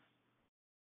AWS.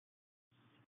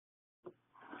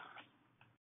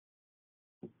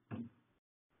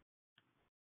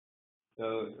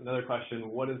 So another question,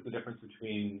 what is the difference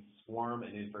between Swarm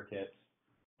and Infrakit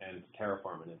and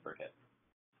Terraform and Infrakit?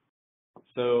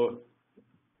 So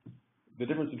the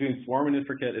difference between Swarm and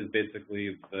Infrakit is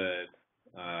basically the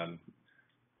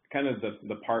kind of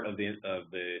the part of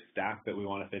the stack that we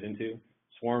want to fit into.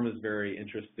 Swarm is very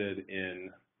interested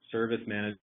in service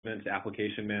management,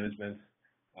 application management,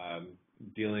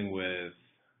 dealing with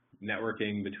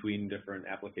networking between different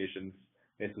applications,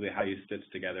 basically how you stitch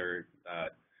together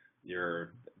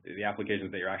the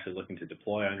applications that you're actually looking to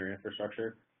deploy on your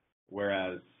infrastructure,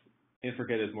 whereas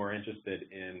Infrakit is more interested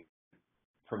in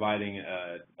providing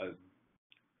a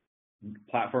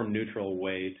platform-neutral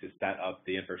way to set up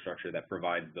the infrastructure that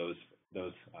provides those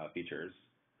features.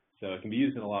 So it can be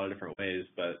used in a lot of different ways,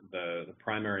 but the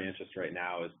primary interest right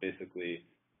now is basically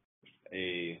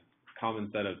a common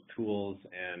set of tools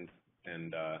and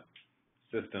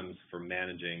systems for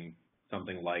managing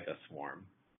something like a swarm.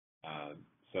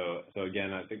 So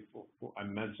again, I think I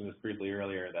mentioned this briefly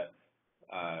earlier that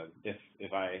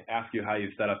if I ask you how you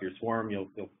set up your swarm,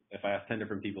 if I ask 10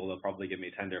 different people, they'll probably give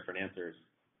me 10 different answers.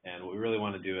 And what we really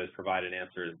want to do is provide an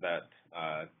answer that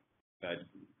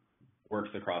works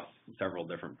across several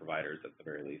different providers at the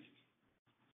very least.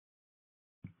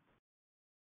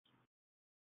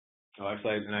 Oh,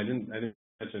 actually, and I didn't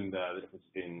mention the difference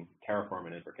between Terraform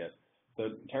and Infrakit.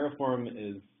 So Terraform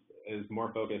is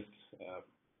more focused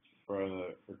for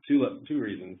two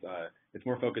reasons. It's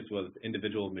more focused with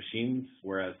individual machines,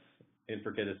 whereas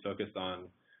Infrakit is focused on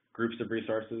groups of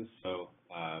resources. So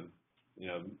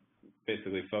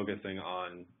basically focusing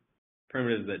on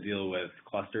primitives that deal with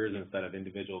clusters instead of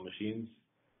individual machines.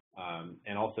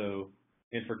 And also,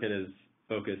 Infrakit is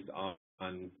focused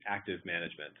on active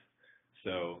management.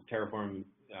 So Terraform,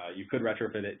 you could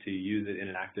retrofit it to use it in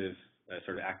an active,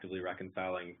 sort of actively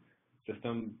reconciling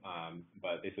system,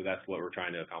 but basically that's what we're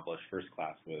trying to accomplish first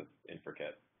class with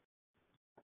Infrakit.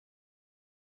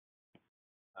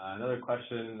 Another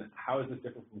question, how is this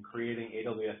different from creating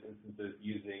AWS instances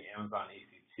using Amazon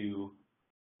EC2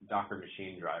 Docker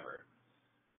machine driver?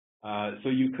 So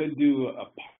you could do a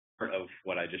part of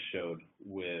what I just showed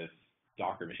with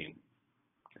Docker machine.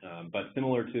 But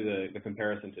similar to the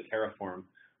comparison to Terraform,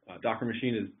 Docker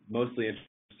machine is mostly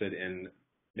interested in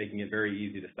making it very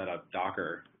easy to set up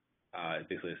Docker,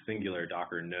 basically a singular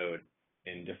Docker node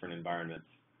in different environments,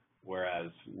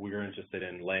 whereas we're interested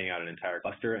in laying out an entire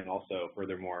cluster and also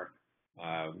furthermore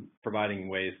providing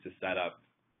ways to set up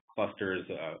clusters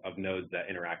of nodes that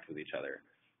interact with each other.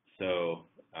 So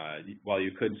while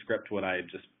you could script what I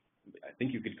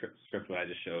think you could script what I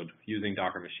just showed using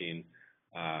Docker machine,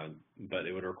 but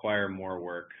it would require more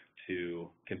work to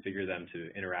configure them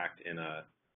to interact in a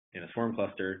swarm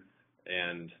cluster,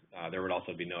 and there would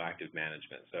also be no active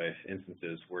management. So if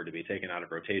instances were to be taken out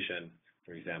of rotation,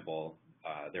 for example,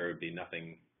 there would be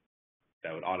nothing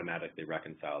that would automatically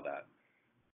reconcile that.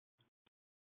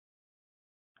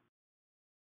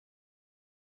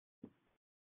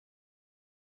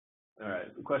 All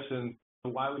right, the question,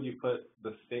 why would you put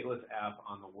the stateless app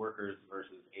on the workers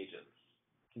versus agents?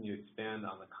 Can you expand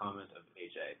on the comment of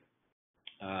HA?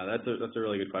 That's a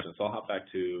really good question. So I'll hop back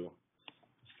to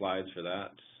slides for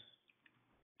that.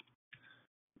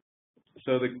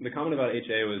 So the comment about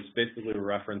HA was basically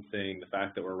referencing the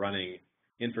fact that we're running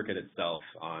Infrakit itself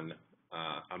on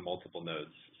multiple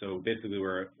nodes. So basically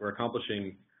we're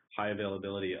accomplishing high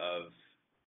availability of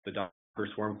the Docker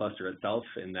Swarm cluster itself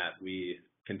in that we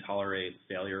can tolerate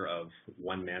failure of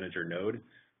one manager node,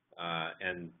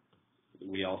 and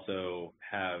we also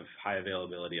have high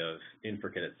availability of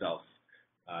Infrakit itself.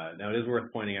 Now it is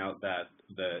worth pointing out that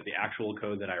the actual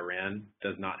code that I ran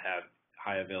does not have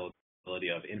high availability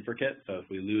of Infrakit. So if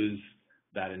we lose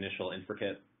that initial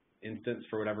Infrakit instance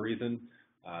for whatever reason,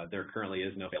 there currently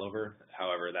is no failover.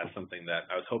 However, that's something that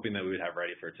I was hoping that we would have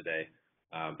ready for today,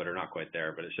 but are not quite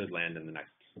there, but it should land in the next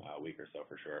week or so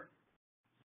for sure.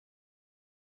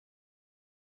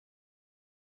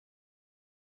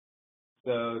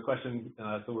 So the question,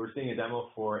 so we're seeing a demo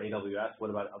for AWS.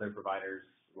 What about other providers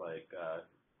like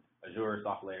Azure,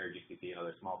 SoftLayer, GCP, and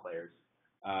other small players?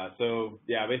 So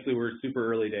yeah, basically we're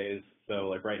super early days. So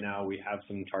like right now we have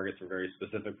some targets for very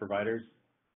specific providers,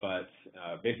 but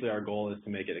basically our goal is to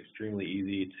make it extremely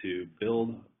easy to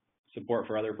build support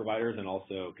for other providers and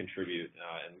also contribute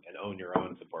and own your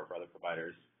own support for other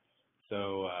providers.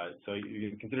 So you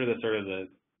can consider this sort of the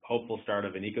hopeful start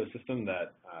of an ecosystem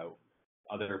that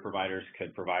other providers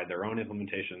could provide their own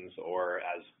implementations, or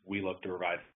as we look to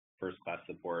provide first-class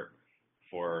support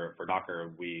for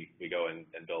Docker, we go and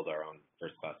build our own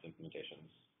first-class implementations.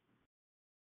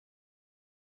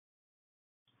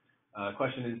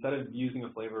 Question, instead of using a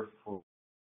flavor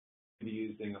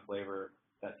using a flavor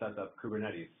that sets up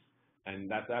Kubernetes.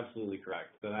 And that's absolutely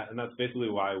correct. So that's basically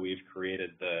why we've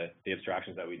created the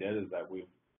abstractions that we did, is that we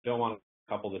don't want to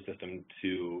couple the system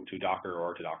to Docker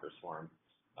or to Docker Swarm.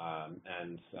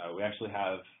 We actually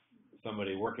have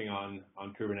somebody working on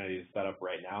Kubernetes set up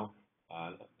right now.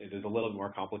 It is a little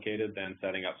more complicated than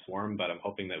setting up Swarm, but I'm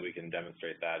hoping that we can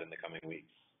demonstrate that in the coming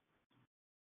weeks.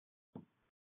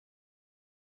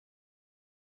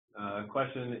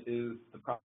 Question, is the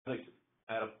project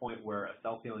at a point where a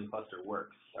self-healing cluster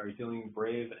works? Are you feeling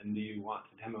brave, and do you want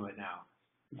to demo it now?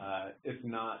 If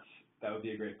not, that would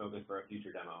be a great focus for a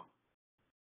future demo.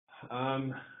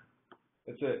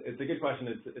 It's a good question.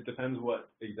 It depends what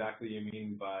exactly you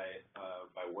mean by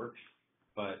works,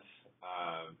 but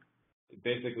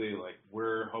basically, like,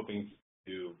 we're hoping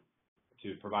to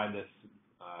provide this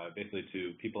basically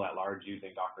to people at large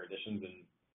using Docker additions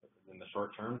in the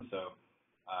short term. So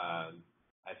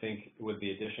I think with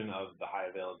the addition of the high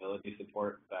availability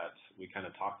support that we kind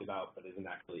of talked about but isn't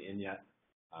actually in yet,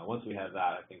 once we have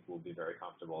that, I think we'll be very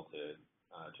comfortable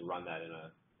to run that in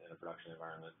a production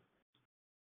environment.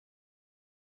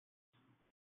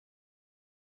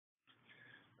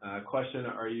 Question,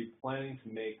 are you planning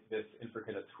to make this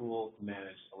Infrakit a tool to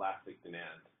manage elastic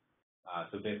demand?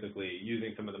 So basically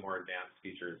using some of the more advanced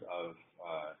features of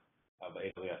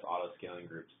AWS auto-scaling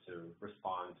groups to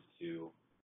respond to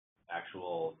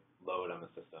actual load on the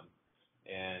system.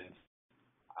 And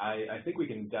I think we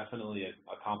can definitely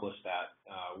accomplish that.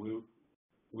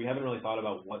 We haven't really thought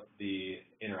about what the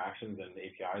interactions and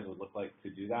APIs would look like to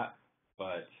do that,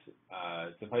 but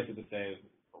suffice it to say,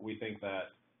 we think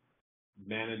that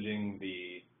managing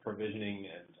the provisioning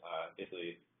and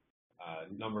basically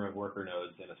number of worker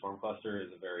nodes in a Swarm cluster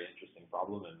is a very interesting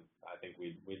problem, and I think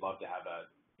we'd love to have that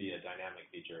be a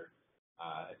dynamic feature.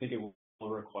 I think it will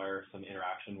require some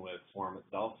interaction with Swarm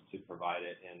itself to provide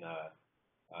it in a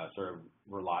sort of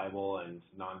reliable and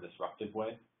non-disruptive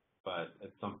way, but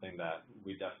it's something that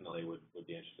we definitely would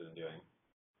be interested in doing.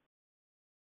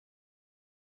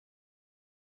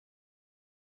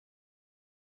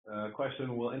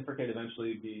 Question, will Infrakit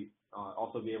eventually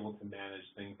also be able to manage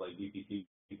things like VPTs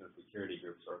and security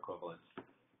groups or equivalents?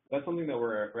 That's something that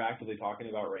we're actively talking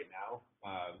about right now.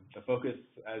 The focus,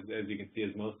 as you can see,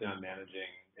 is mostly on managing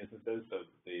instances, so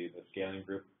the scaling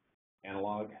group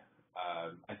analog.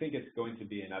 I think it's going to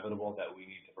be inevitable that we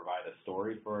need to provide a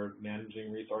story for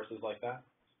managing resources like that.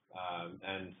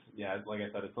 And yeah, like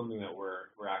I said, it's something that we're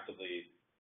actively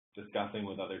discussing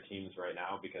with other teams right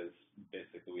now, because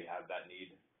basically we have that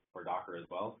need for Docker as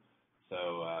well.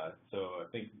 So I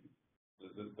think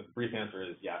the brief answer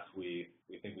is yes, we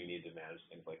think we need to manage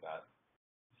things like that.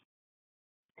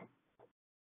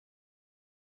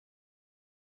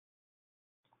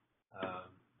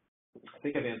 I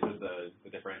think I've answered the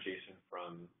differentiation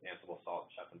from Ansible, Salt,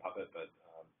 Chef, and Puppet, but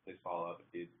please follow up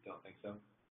if you don't think so.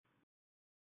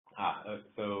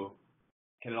 So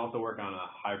can it also work on a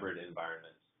hybrid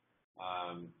environment?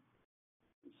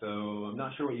 So I'm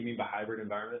not sure what you mean by hybrid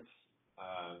environments.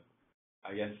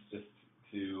 I guess just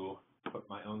to put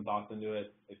my own thoughts into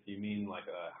it, if you mean like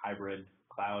a hybrid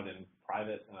cloud and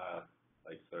private,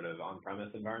 like sort of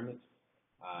on-premise environments,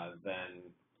 then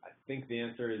I think the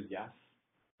answer is yes.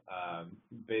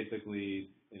 Basically,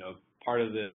 part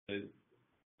of the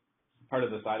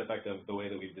side effect of the way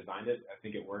that we've designed it, I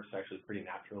think it works actually pretty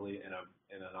naturally in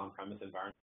an on-premise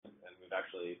environment, and we've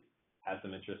actually had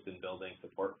some interest in building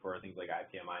support for things like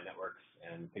IPMI networks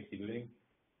and Pixie booting.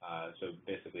 So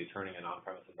basically turning an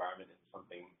on-premise environment into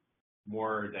something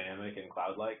more dynamic and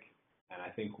cloud-like. And I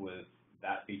think with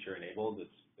that feature enabled,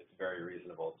 it's very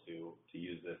reasonable to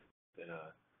use this in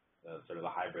a sort of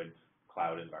a hybrid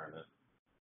cloud environment.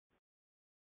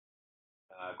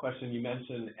 Question, you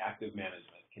mentioned active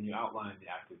management. Can you outline the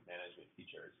active management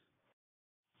features?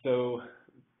 So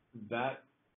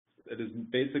it is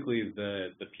basically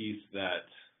the piece that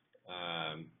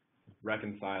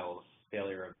reconciles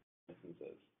failure of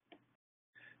instances.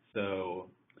 So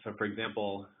for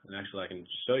example, and actually I can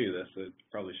show you this, I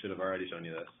probably should have already shown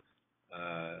you this.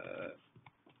 I'm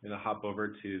going to hop over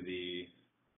to the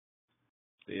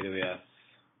AWS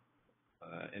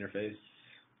interface.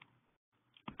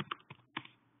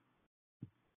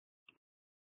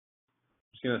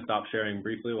 just going to stop sharing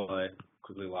briefly while I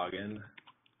quickly log in.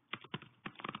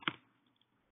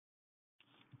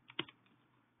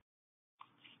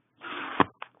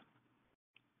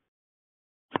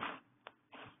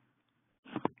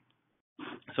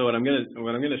 So what I'm going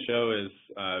to show is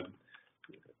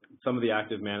some of the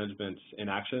active management in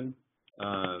action,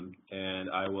 and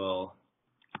I will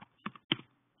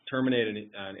terminate an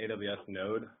AWS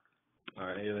node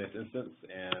or an AWS instance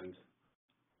and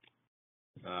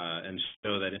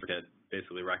show that Infrakit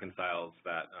basically reconciles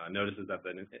that, notices that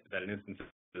an instance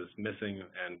is missing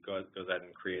and goes ahead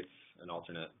and creates an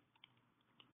alternate.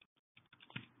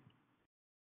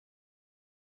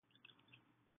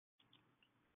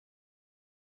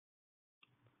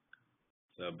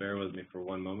 So bear with me for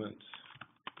one moment.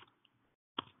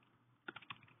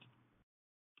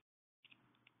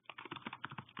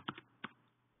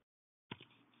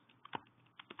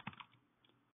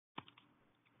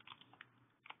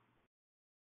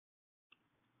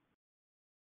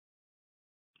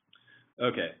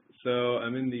 Okay, so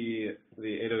I'm in the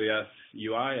AWS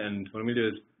UI, and what I'm going to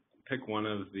do is pick one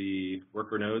of the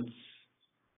worker nodes.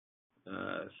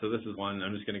 So this is one.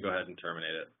 I'm just going to go ahead and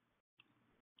terminate it.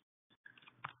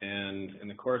 And in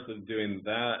the course of doing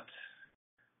that,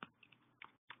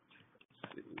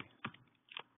 let's see.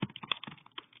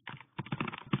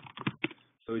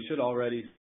 So we should already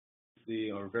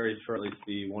see, or very shortly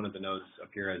see, one of the nodes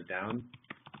appear as down.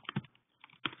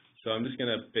 So I'm just going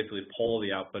to basically pull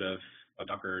the output of a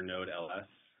Docker node ls,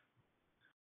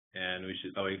 and we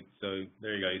should. So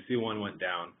there you go. You see one went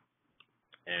down,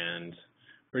 and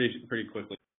pretty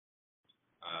quickly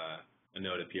a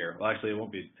node appear. Well, actually, it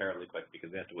won't be terribly quick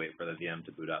because they have to wait for the VM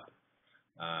to boot up.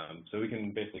 So we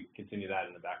can basically continue that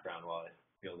in the background while I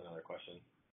field another question.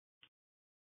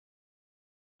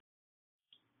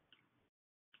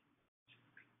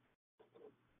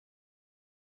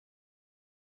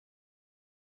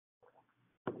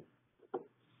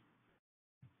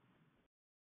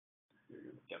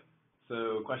 Yep.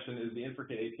 So question, is the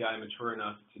Infrakit API mature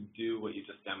enough to do what you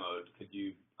just demoed? Could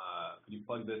you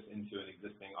plug this into an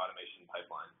existing automation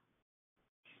pipeline?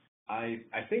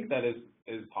 I think that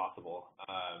is possible.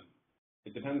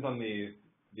 It depends on the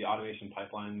automation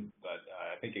pipeline, but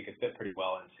I think it could fit pretty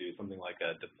well into something like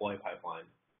a deploy pipeline.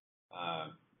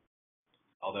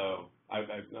 Although I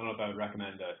don't know if I would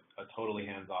recommend a totally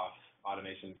hands-off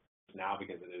automation now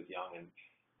because it is young, and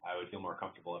I would feel more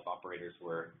comfortable if operators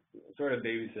were sort of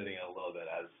babysitting it a little bit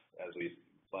as we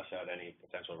flesh out any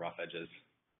potential rough edges.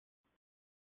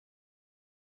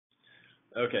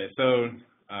 Okay, so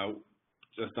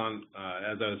just on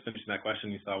as I was finishing that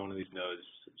question, you saw one of these nodes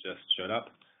just showed up.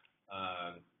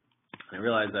 I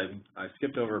realized I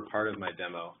skipped over part of my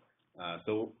demo.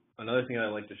 So another thing I'd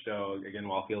like to show, again,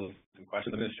 while fielding some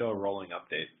questions, I'm going to show a rolling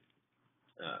update.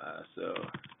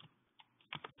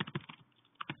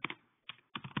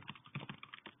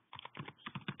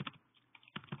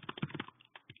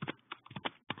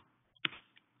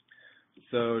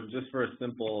 So just for a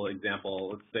simple example,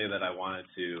 let's say that I wanted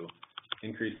to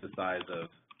increase the size of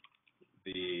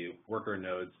the worker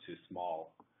nodes to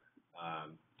small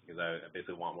because I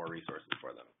basically want more resources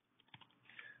for them.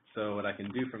 So what I can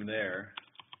do from there,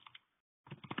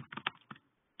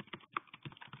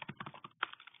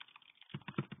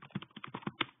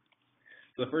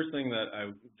 so the first thing that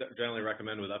I generally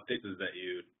recommend with updates is that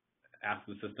you ask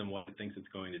the system what it thinks it's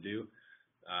going to do.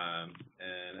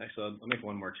 And actually, I'll make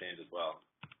one more change as well.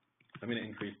 I'm going to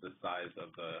increase the size of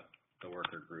the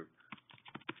worker group,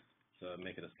 so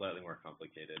make it a slightly more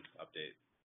complicated update.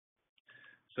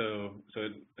 So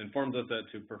it informs us that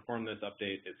to perform this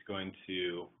update, it's going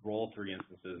to roll 3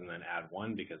 instances and then add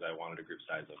 1 because I wanted a group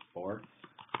size of 4.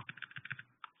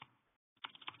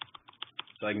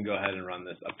 So I can go ahead and run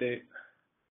this update.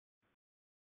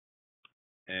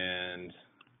 And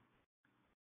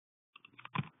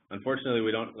unfortunately,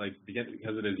 we don't,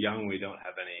 because it is young, we don't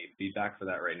have any feedback for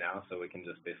that right now, so we can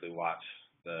just basically watch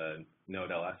the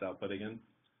node ls output again.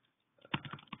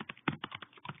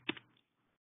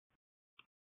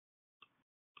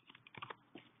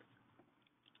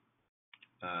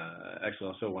 Actually,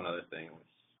 I'll show one other thing. Let's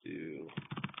do.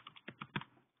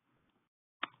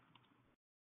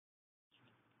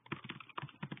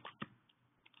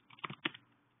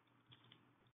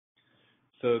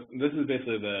 So this is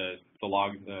basically the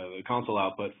console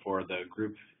output for the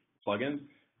group plugin.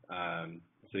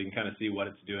 So you can kind of see what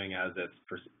it's doing as it's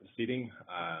proceeding.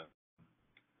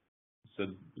 So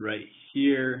right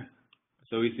here,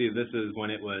 so we see this is when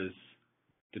it was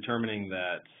determining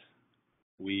that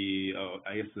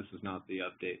I guess this is not the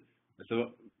update.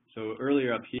 So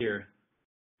earlier up here,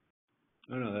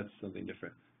 oh no, that's something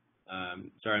different.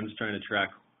 Sorry, I'm just trying to track.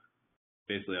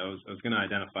 Basically, I was going to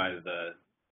identify the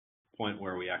point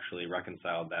where we actually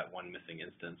reconciled that one missing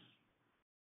instance.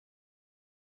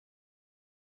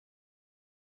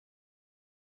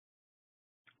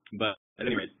 But at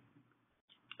any rate,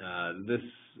 this,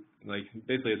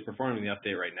 basically it's performing the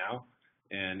update right now.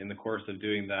 And in the course of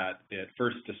doing that, it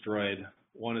first destroyed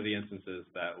one of the instances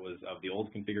that was of the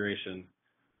old configuration,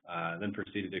 then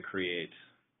proceeded to create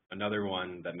another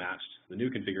one that matched the new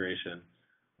configuration.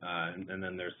 And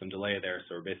then there's some delay there,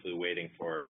 so we're basically waiting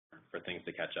for things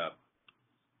to catch up.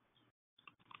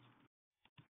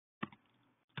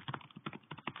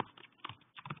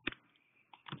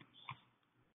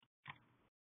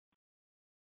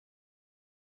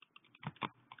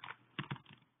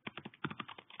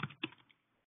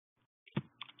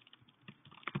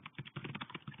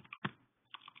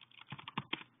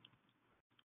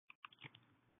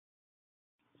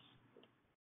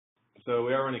 So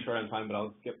we are running short on time, but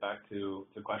I'll skip back to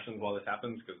questions while this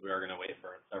happens, because we are going to wait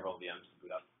for several VMs to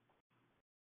boot up.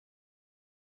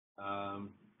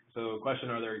 So question,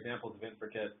 are there examples of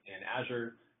Infrakit in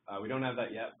Azure? We don't have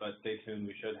that yet, but stay tuned.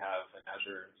 We should have an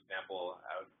Azure example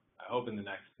out, I hope, in the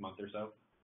next month or so.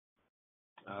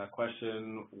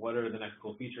 Question, what are the next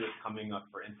cool features coming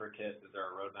up for Infrakit? Is there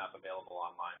a roadmap available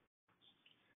online?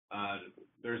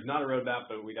 There's not a roadmap,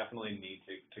 but we definitely need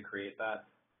to create that.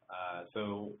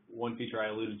 So one feature I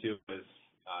alluded to is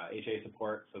HA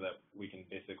support, so that we can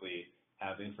basically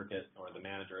have Infrakit or the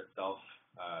manager itself,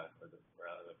 or the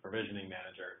provisioning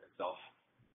manager itself,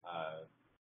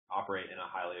 operate in a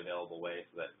highly available way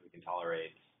so that we can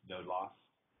tolerate node loss.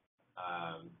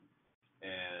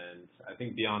 And I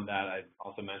think beyond that, I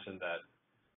also mentioned that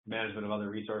management of other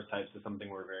resource types is something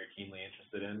we're very keenly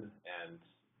interested in, and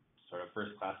sort of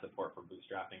first-class support for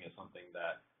bootstrapping is something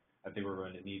that I think we're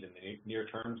going to need in the near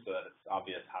term, so that it's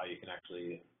obvious how you can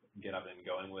actually get up and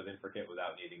going with Infrakit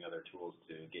without needing other tools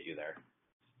to get you there.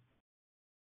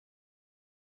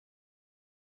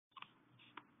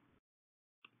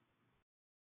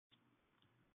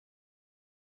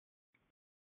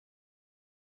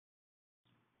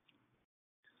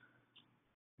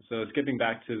 So skipping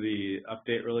back to the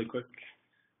update really quick.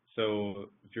 So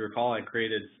if you recall, I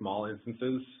created small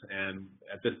instances, and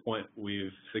at this point,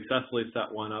 we've successfully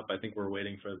set one up. I think we're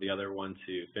waiting for the other one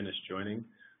to finish joining,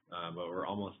 but we're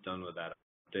almost done with that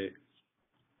update.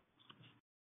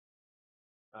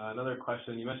 Another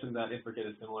question, you mentioned that Infrakit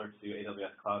is similar to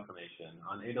AWS CloudFormation.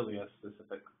 On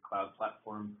AWS-specific cloud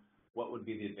platform, what would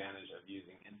be the advantage of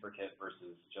using Infrakit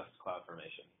versus just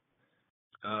CloudFormation?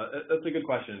 That's a good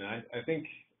question. I think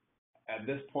at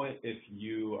this point, if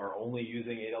you are only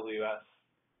using AWS,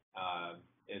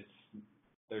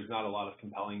 there's not a lot of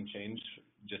compelling change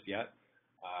just yet.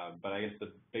 But I guess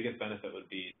the biggest benefit would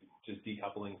be just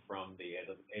decoupling from the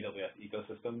AWS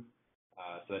ecosystem,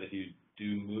 so that if you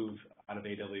do move out of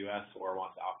AWS or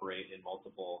want to operate in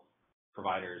multiple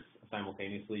providers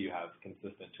simultaneously, you have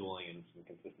consistent tooling and some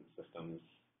consistent systems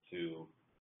to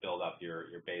build up your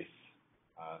base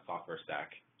software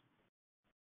stack.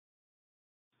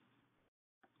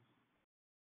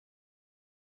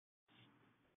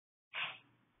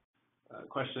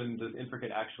 Question, does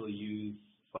Infrakit actually use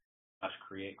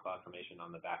 /create CloudFormation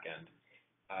on the back end?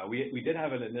 We did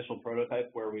have an initial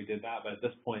prototype where we did that, but at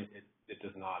this point, it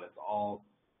does not. It's all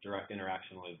direct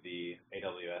interaction with the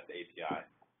AWS API,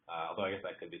 although I guess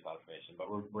that could be CloudFormation.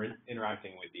 But we're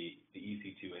interacting with the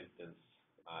EC2 instance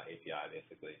API,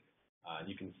 basically. And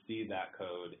you can see that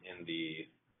code in the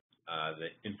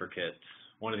Infrakit,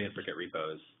 one of the Infrakit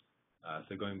repos.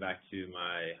 So going back to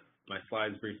my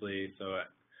slides briefly, so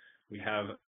we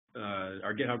have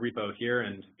our GitHub repo here,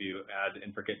 and if you add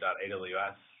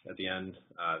infrakit.aws at the end,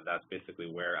 that's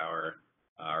basically where our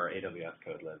AWS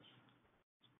code lives.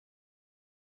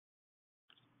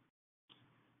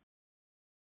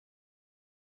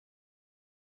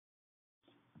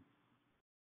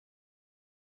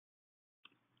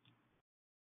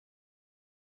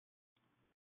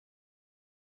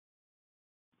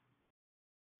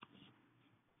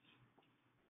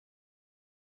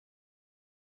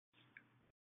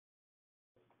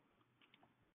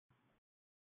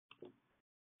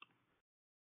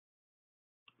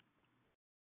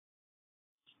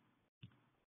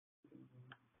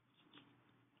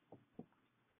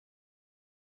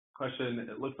 Question,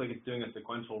 it looks like it's doing a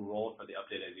sequential roll for the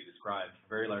update as you described.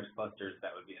 For very large clusters, that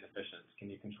would be inefficient. Can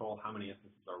you control how many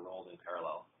instances are rolled in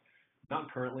parallel? Not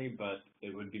currently, but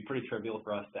it would be pretty trivial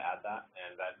for us to add that,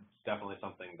 and that's definitely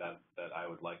something that I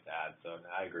would like to add. So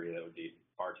I agree that would be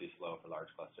far too slow for large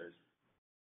clusters.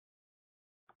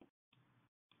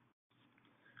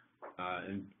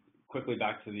 And quickly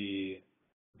back to the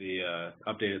the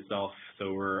update itself.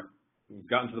 So we've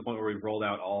gotten to the point where we've rolled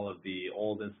out all of the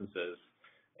old instances,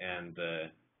 and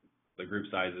the group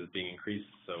size is being increased.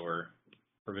 So we're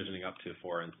provisioning up to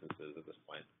 4 instances at this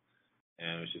point,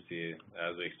 and we should see,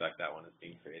 as we expect, that one is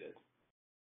being created.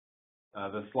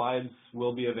 The slides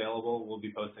will be available. We'll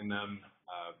be posting them,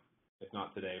 if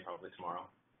not today, probably tomorrow.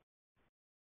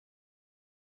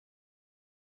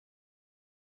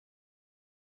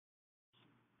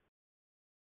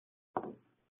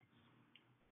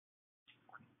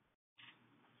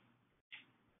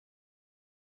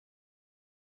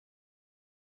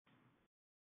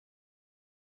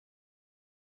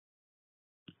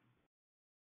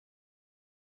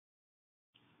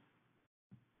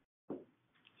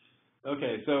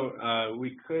 Okay, so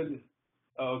we could,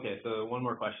 okay, so one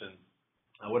more question.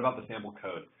 What about the sample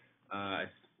code? I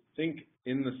think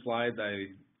in the slides I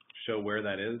show where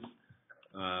that is.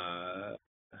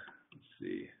 Let's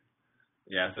see.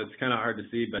 Yeah, so it's kind of hard to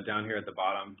see, but down here at the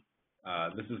bottom,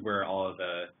 this is where all of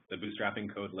the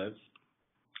bootstrapping code lives.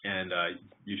 And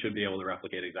you should be able to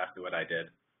replicate exactly what I did.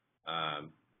 I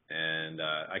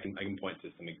can point to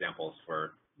some examples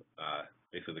for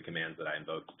basically the commands that I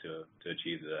invoked to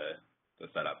achieve the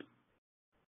setup.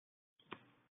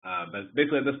 But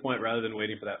basically at this point, rather than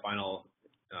waiting for that final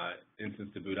instance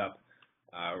to boot up,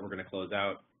 we're going to close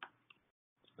out.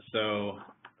 So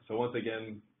once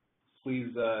again, please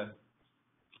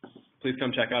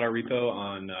come check out our repo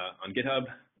on GitHub.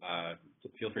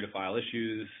 Feel free to file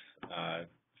issues.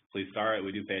 Please star it.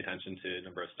 We do pay attention to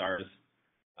number of stars.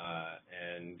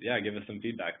 And yeah, give us some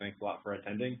feedback. Thanks a lot for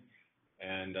attending,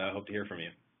 and hope to hear from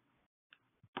you.